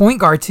running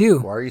point guard, too.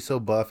 Why are you so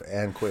buff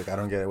and quick? I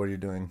don't get it. What are you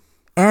doing?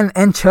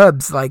 And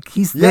Chubbs. Like,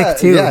 he's thick,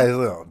 too.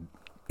 Yeah,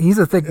 he's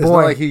a thick boy. It's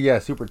not like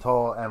he's super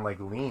tall and, like,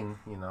 lean.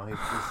 He's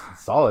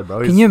solid,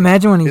 bro. Can you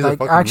imagine when he, like,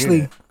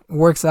 actually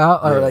works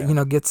out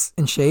or, gets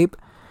in shape?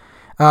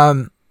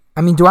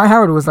 I mean, Dwight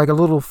Howard was, like, a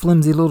little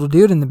flimsy little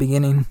dude in the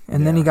beginning.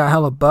 And then he got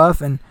hella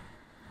buff and...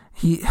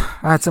 I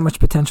had so much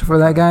potential for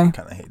that guy. I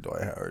kind of hate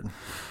Dwight Howard.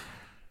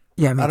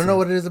 Yeah, me I don't know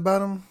what it is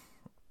about him.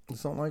 I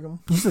just don't like him.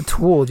 He's a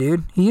tool,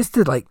 dude. He used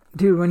to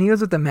when he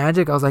was with the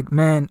Magic, I was like,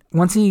 man,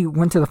 once he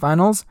went to the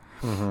finals,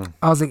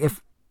 I was like,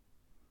 if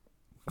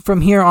from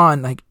here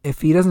on, like,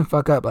 if he doesn't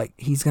fuck up, like,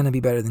 he's going to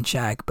be better than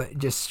Shaq, but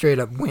just straight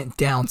up went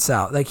down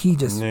south. Like, he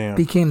just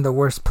became the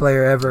worst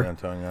player ever. Yeah, I'm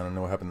telling you, I don't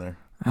know what happened there.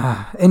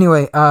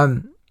 Anyway,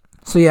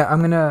 so yeah, I'm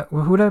going to,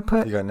 who did I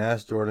put? You got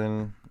Nash,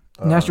 Jordan.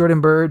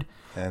 Bird.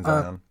 And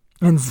Zion.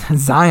 And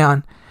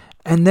Zion.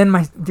 And then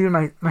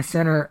my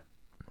center.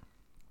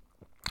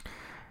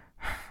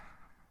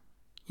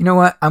 You know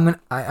what?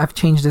 I've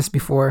changed this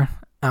before.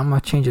 I'm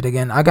gonna change it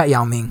again. I got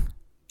Yao Ming.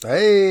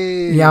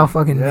 Hey. Yao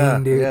fucking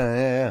Ming, dude.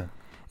 Yeah.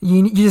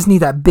 You just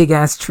need that big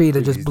ass tree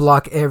to just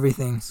block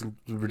everything. It's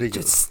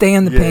ridiculous. Just stay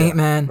in the paint,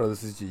 man. Bro,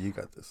 this is you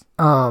got this.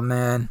 Oh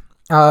man.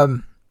 Yeah,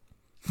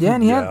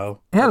 and he had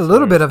a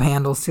little bit of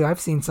handles too. I've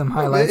seen some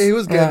highlights. He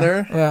was getting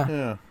there.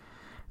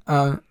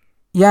 Yeah.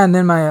 Yeah, and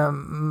then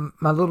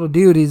my little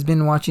dude, he's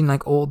been watching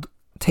like old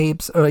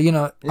tapes or on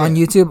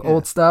YouTube,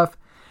 old stuff.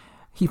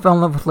 He fell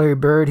in love with Larry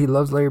Bird. He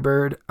loves Larry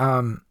Bird.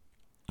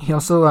 He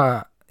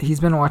also he's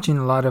been watching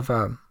a lot of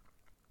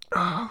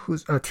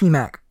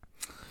T-Mac.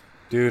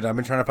 Dude, I've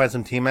been trying to find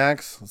some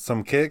T-Macs,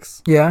 some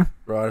kicks. Yeah.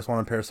 Bro, I just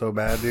want a pair so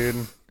bad, dude.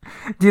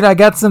 Dude, I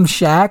got some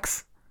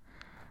Shaqs.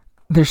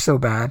 They're so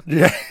bad.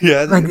 Yeah.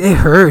 Like, it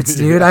hurts,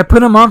 dude. I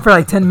put them on for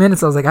like 10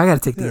 minutes. I was like, I got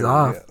to take these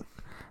off. Yeah.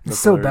 It's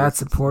so bad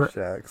support.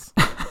 I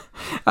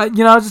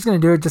was just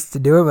going to do it just to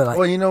do it, but like...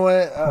 Well, you know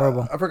what?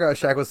 Horrible. I forgot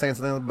Shaq was saying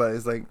something, but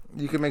it's like,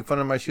 you can make fun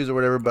of my shoes or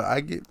whatever, but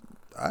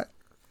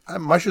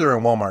my shoes are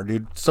in Walmart,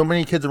 dude. So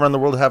many kids around the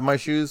world have my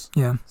shoes.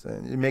 Yeah. So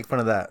you make fun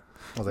of that.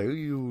 I was like,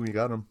 ooh, you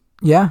got them.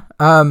 Yeah.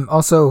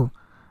 Also,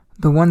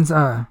 the ones...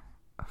 the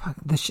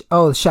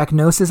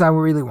Shaqnosis, I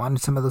really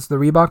wanted some of those. The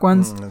Reebok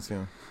ones. That's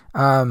him.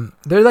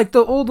 They're like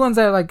the old ones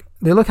that like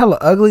they look hella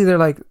ugly. They're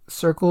like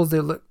circles. They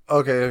look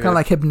okay. Kind of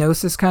like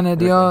hypnosis kind of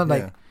deal. Okay,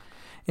 like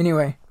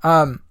anyway,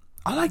 I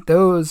like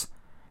those.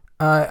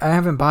 I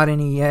haven't bought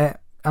any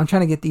yet. I'm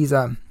trying to get these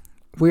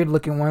weird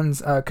looking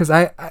ones because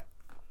I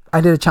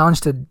did a challenge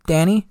to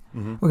Danny.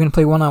 Mm-hmm. We're gonna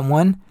play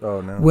 1-on-1.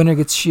 Oh no! Winner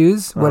gets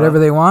shoes, whatever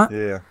they want.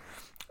 Yeah.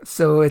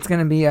 So it's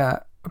gonna be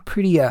a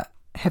pretty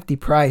hefty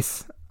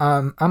price.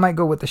 I might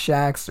go with the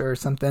Shaqs or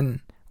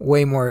something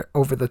way more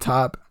over the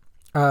top.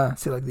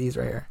 See, like these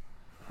right here.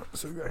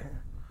 So we got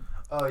here.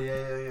 Oh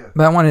yeah.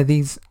 But I wanted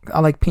these. I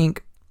like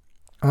pink.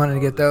 I wanted to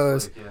get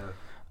those.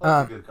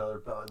 That's a good color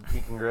palette,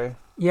 pink and gray.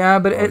 Yeah,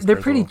 but they're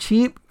pretty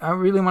cheap. I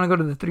really want to go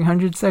to the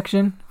 300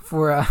 section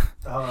for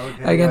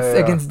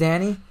against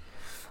Danny.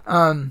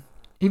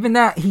 Even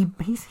that he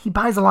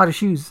buys a lot of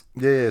shoes.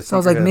 Yeah. So I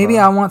was like, maybe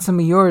I want some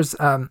of yours.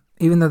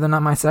 Even though they're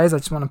not my size, I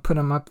just want to put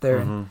them up there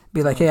and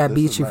be like, hey, I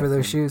beat you for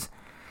those shoes.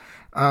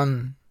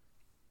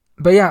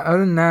 But yeah, other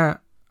than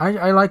that,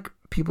 I like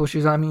people's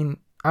shoes. I mean,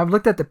 I've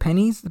looked at the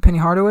Penny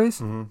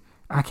Hardaways.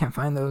 I can't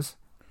find those.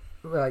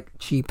 They're like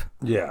cheap.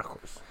 Yeah, of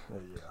course.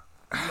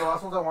 Yeah. The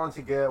last ones I wanted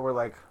to get were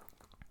like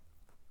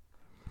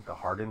the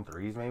Harden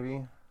 3s,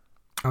 maybe.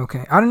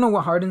 Okay, I don't know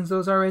what Hardens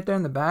those are right there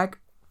in the back,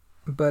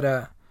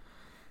 but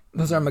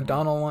those are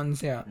McDonald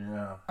ones. Yeah.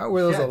 Yeah. I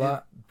wear those a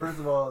lot. First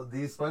of all,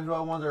 these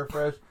SpongeBob ones are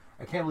fresh.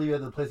 I can't believe you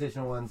had the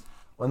PlayStation ones.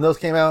 When those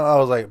came out, I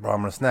was like, bro, I'm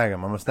gonna snag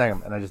them.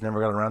 And I just never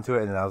got around to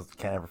it, and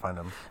can't ever find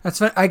them. That's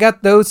fun. I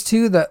got those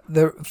too,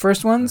 the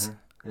first ones.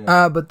 Mm-hmm.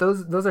 Yeah. But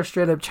those are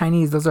straight up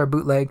Chinese. Those are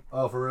bootleg.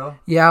 Oh, for real?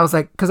 Yeah, I was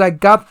like, because I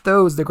got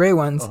those, the gray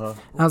ones. Uh-huh.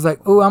 I was like,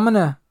 oh, I'm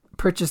gonna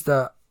purchase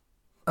the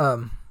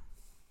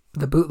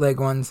bootleg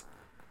ones,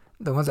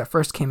 the ones that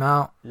first came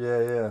out.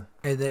 Yeah.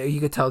 And you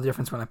could tell the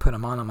difference when I put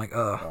them on. I'm like,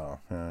 oh,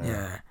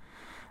 yeah.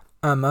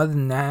 Other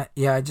than that,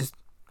 yeah, I just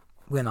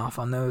went off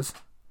on those,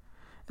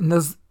 and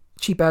those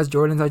cheap ass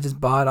Jordans I just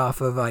bought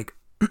off of like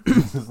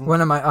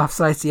one of my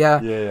offsites.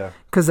 Yeah.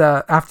 Because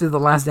after the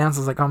Last Dance, I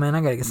was like, oh man,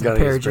 I gotta get some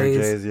pair of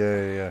J's.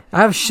 Yeah. I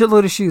have a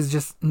shitload of shoes,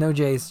 just no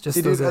J's.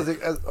 Just those.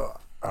 Dude,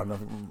 I don't know.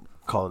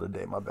 Call it a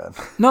day. My bad.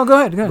 No, go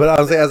ahead. But I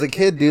was like, as a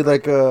kid, dude,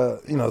 like a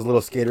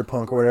little skater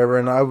punk or whatever,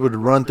 and I would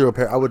run through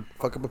I would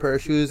fuck up a pair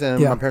of shoes,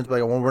 and my parents would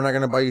be like, well, we're not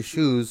gonna buy you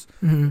shoes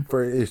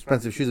for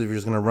expensive shoes if you're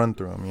just gonna run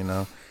through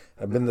them.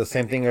 I've been the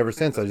same thing ever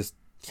since. I just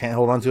can't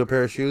hold on to a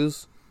pair of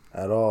shoes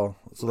at all.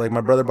 So like my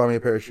brother bought me a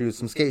pair of shoes,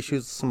 some skate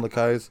shoes, some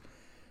Lakais,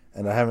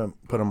 and I haven't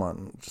put them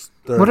on.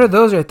 What are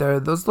those right there?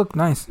 Those look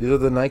nice. These are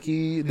the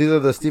Nike. These are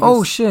the Steven.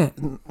 Oh shit!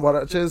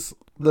 Watches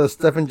the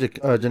Stefan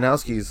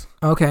Janowski's.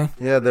 Okay.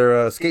 Yeah,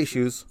 they're skate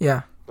shoes.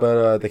 Yeah.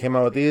 But they came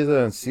out with these,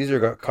 and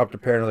Caesar copped a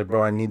pair, and I was like,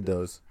 bro, I need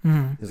those.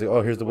 Mm-hmm. He's like,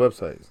 oh, here's the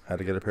website. Had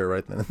to get a pair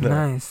right then and there.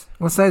 Nice.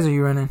 What size are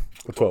you running?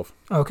 12.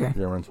 Okay.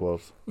 Yeah, I run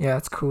 12s. Yeah,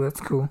 that's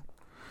cool.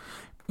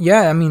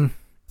 Yeah, I mean,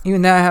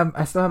 even now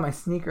I still have my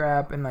sneaker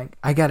app, and like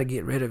I gotta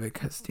get rid of it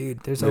because,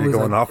 dude, there's always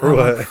going like, off or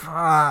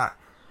what?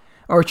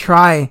 Or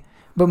try.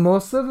 But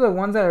most of the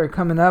ones that are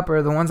coming up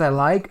or the ones I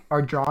like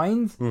are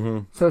drawings.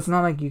 Mm-hmm. So it's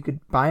not like you could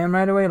buy them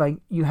right away. Like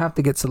you have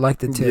to get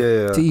selected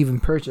to even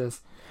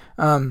purchase.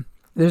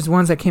 There's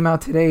ones that came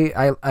out today.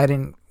 I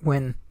didn't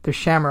win. They're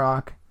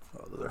Shamrock.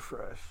 Oh, those are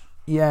fresh.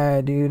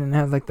 Yeah, dude, and it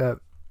has like the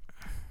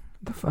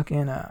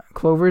fucking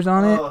clovers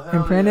on it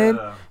imprinted.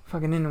 Yeah.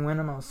 Fucking didn't win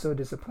them. I was so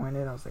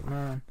disappointed. I was like,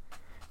 man.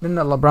 Then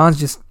the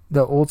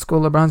old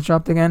school LeBrons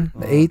dropped again.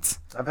 The 8s.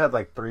 I've had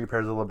like 3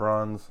 pairs of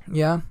LeBrons.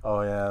 Yeah.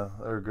 Oh yeah,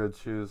 they're good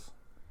shoes.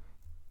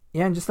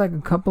 Yeah, and just like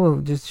a couple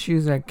of just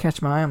shoes that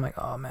catch my eye. I'm like,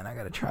 oh man, I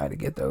gotta try to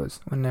get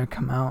those when they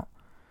come out.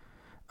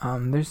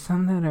 There's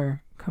some that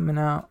are coming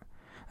out.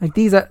 Like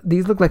these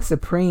look like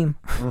Supreme.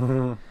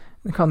 Mm-hmm.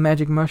 They're called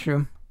Magic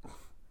Mushroom.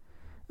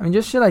 I mean,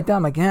 just shit like that.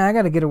 I'm like, yeah, I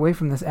gotta get away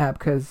from this app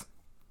because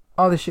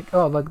all this shit.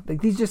 Oh, like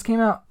these just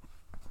came out.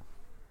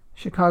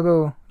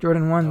 Chicago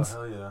Jordan 1s.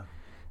 Oh hell yeah!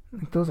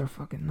 Like those are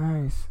fucking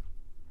nice.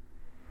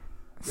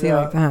 See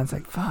like that, it's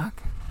like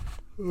fuck.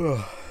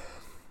 I'm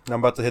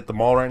about to hit the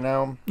mall right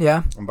now.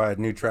 Yeah. And buy a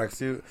new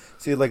tracksuit.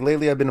 See, like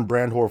lately, I've been a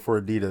brand whore for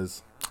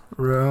Adidas.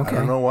 Okay. I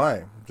don't know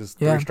why. Just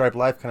three-stripe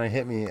life kind of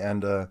hit me,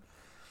 and so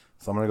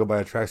I'm gonna go buy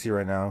a tracksuit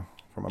right now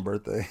for my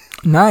birthday.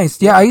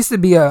 Nice. Yeah, I used to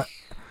be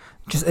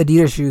just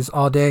Adidas shoes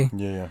all day.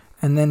 Yeah.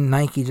 And then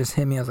Nike just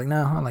hit me. I was like,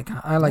 no,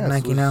 I like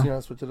Nike now. Yeah,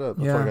 switch it up.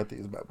 That's why I got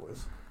these bad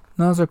boys.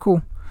 No, those are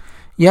cool.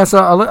 Yeah, so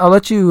I'll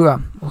let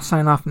you. We'll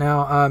sign off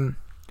now.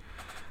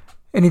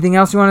 Anything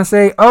else you want to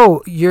say?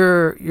 Oh,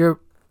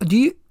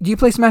 do you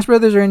play Smash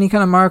Brothers or any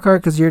kind of Mario Kart?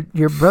 Because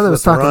your brother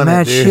was talking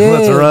mad shit,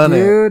 Let's run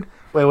dude.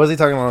 Wait, was he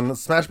talking about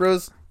Smash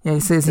Bros? Yeah, he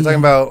says he's talking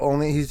about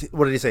only.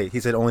 What did he say? He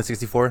said only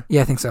 64.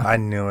 Yeah, I think so. I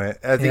knew it.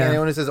 I think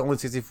anyone who says only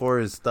 64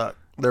 is stuck.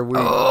 They're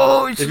weak.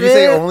 Oh shit! If you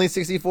say only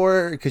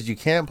 64 because you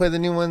can't play the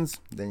new ones,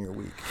 then you're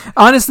weak.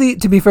 Honestly,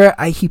 to be fair,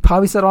 he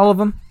probably said all of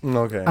them.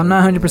 Okay. I'm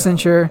not 100%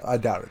 sure. I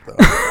doubt it though.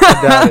 I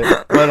doubt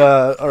it.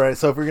 But all right.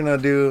 So if we're gonna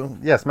do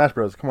Smash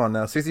Bros. Come on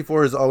now.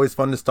 64 is always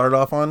fun to start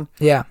off on.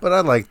 Yeah. But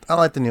I like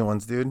the new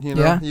ones, dude. You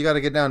know, you got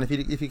to get down. If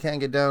you can't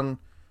get down,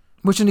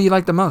 which one do you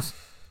like the most?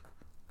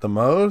 The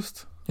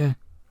most? Yeah.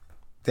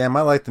 Damn,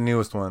 I like the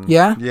newest one.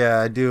 Yeah. Yeah,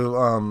 I do.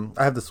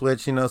 I have the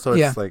Switch, so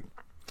it's like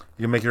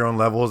you can make your own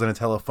levels and it's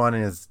hella fun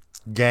and it's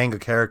gang of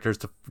characters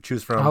to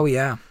choose from. Oh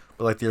yeah.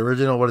 But like the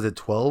original, what is it?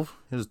 12?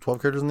 There's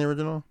 12 characters in the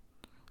original.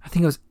 I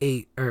think it was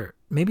 8 or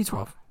maybe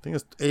 12. I think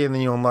it's 8, and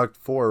then you unlocked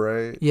 4,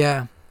 right?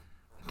 Yeah,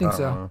 I think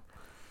so.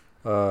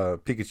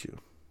 Pikachu.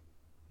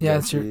 Yeah,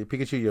 that's true.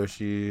 Pikachu,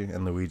 Yoshi,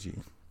 and Luigi.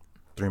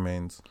 3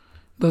 mains.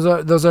 Those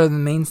are the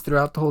mains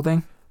throughout the whole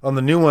thing. On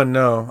the new one,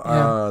 no.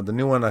 Yeah. The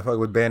new one I fuck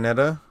with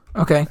Bayonetta.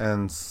 Okay.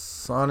 And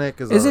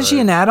Sonic is. Isn't she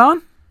an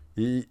add-on?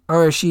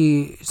 Or is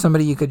she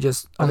somebody you could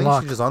just unlock? I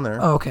think she's just on there.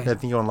 Oh, okay. Yeah, I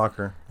think you unlock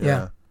her.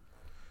 Yeah.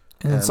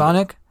 And then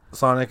Sonic?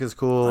 Sonic is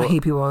cool. I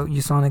hate people who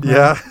use Sonic. Man.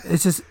 Yeah.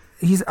 It's just,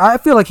 I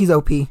feel like he's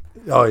OP.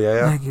 Oh,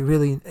 yeah. Like,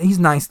 he's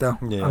nice, though.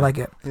 Yeah. I like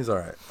it. He's all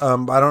right.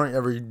 I don't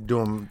ever do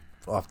him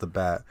off the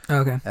bat.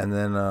 Okay. And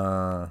then,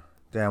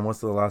 what's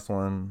the last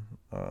one?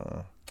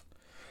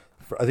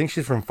 I think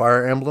she's from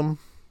Fire Emblem.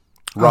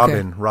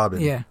 Robin.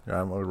 Yeah.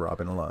 I like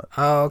Robin a lot.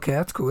 Oh, okay.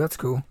 That's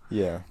cool.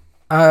 Yeah.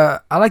 I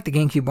like the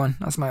GameCube one.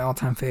 That's my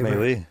all-time favorite.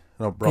 Melee?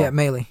 No, bro. Yeah,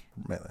 Melee.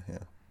 Melee, yeah.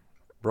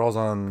 Brawl's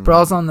on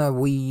the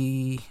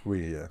Wii.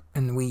 Wii, yeah.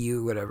 And Wii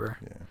U, whatever.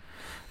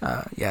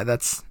 Yeah.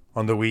 That's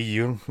on the Wii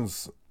U.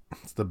 It's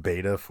the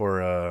beta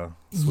for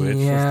Switch.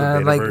 Yeah,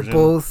 it's the beta version.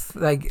 Both.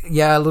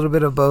 A little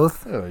bit of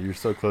both. Oh, you're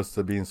so close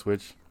to being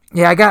Switch.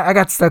 Yeah, I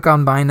got stuck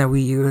on buying the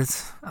Wii U.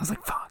 I was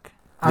like, fuck.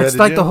 I just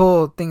like the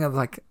whole thing of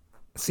like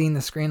seeing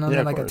the screen on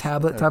it, like a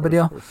tablet type of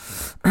deal.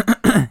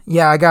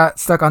 Yeah, I got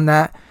stuck on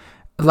that.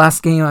 The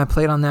last game I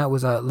played on that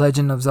was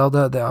Legend of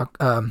Zelda, the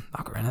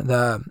Ocarina,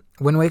 the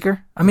Wind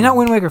Waker. I mean, not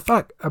Wind Waker.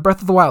 Fuck,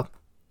 Breath of the Wild.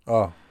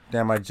 Oh,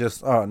 damn! Not just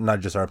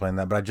started playing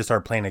that, but I just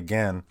started playing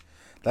again.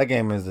 That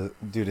game is,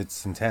 dude,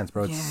 it's intense,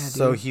 bro. It's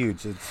so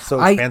huge. It's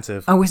so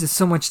expensive. I wasted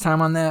so much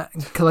time on that,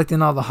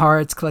 collecting all the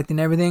hearts, collecting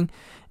everything,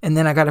 and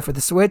then I got it for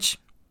the Switch.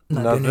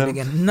 Doing it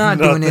again.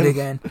 Doing it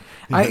again.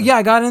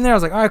 I got in there. I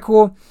was like, all right,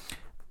 cool.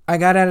 I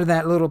got out of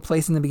that little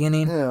place in the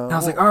beginning. Yeah, and I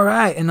was like, all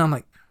right. And I'm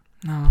like,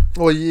 no.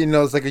 Well,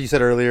 it's like you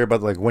said earlier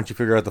about like once you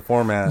figure out the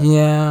format.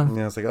 Yeah.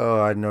 It's like,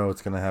 oh, I know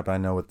what's gonna happen. I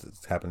know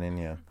what's happening.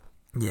 Yeah.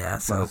 Yeah.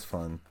 So that was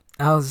fun.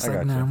 I was just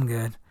like, no, I'm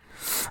good.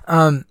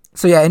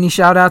 So yeah, any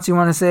shout outs you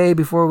want to say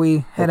before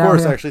we head out?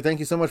 Of course, actually, thank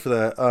you so much for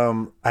that.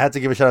 I had to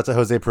give a shout out to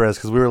Jose Perez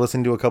because we were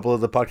listening to a couple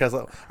of the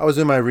podcasts. I was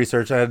doing my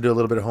research. I had to do a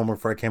little bit of homework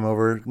before I came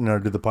over, to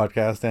do the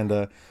podcast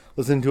and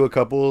listen to a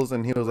couples.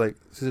 And he was like,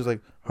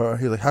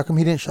 how come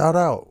he didn't shout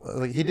out?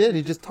 Like he did.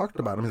 He just talked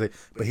about him. He's like,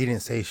 but he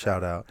didn't say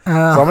shout out. So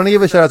I'm gonna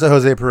give a shout out to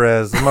Jose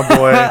Perez. He's my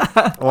boy.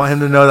 I want him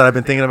to know that I've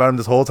been thinking about him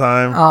this whole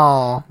time.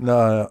 Oh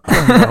no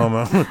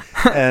homo.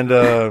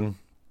 And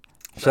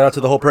shout out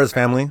to the whole Perez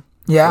family.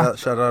 Yeah.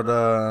 Shout out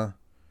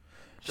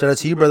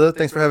to you, brother.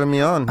 Thanks for having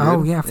me on. Dude.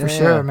 Oh yeah, for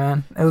sure,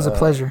 man. It was a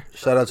pleasure.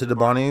 Shout out to the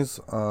Bonnies.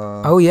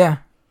 Oh yeah.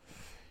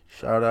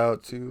 Shout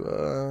out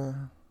to.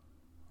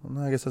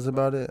 I guess that's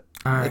about it.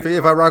 All right.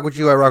 If I rock with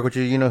you, I rock with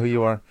you. You know who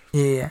you are.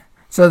 Yeah.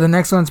 So the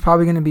next one's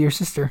probably gonna be your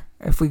sister,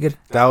 if we could.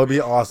 That would be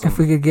awesome. If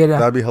we could get.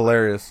 That'd be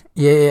hilarious.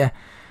 Yeah.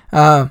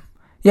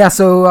 Yeah.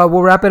 So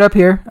we'll wrap it up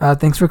here.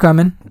 Thanks for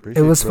coming.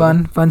 It was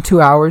fun.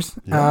 2 hours.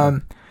 Yeah.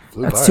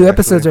 That's 2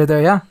 episodes right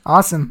there. Yeah.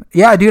 Awesome.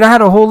 Yeah, dude, I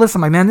had a whole list.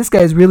 I'm like, man, this guy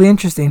is really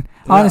interesting.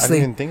 Honestly. I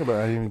didn't even think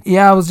about it.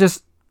 Yeah,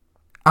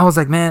 I was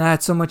like, man, I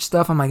had so much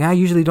stuff. I'm like, I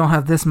usually don't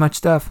have this much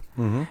stuff.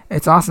 Mm-hmm.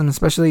 It's awesome,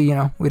 especially,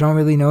 we don't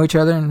really know each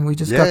other and we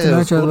just got to know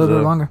each other a little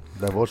bit longer.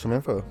 Divulge some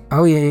info.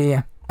 Oh,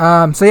 yeah.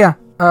 So, yeah,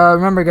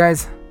 remember,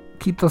 guys,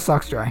 keep those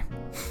socks dry.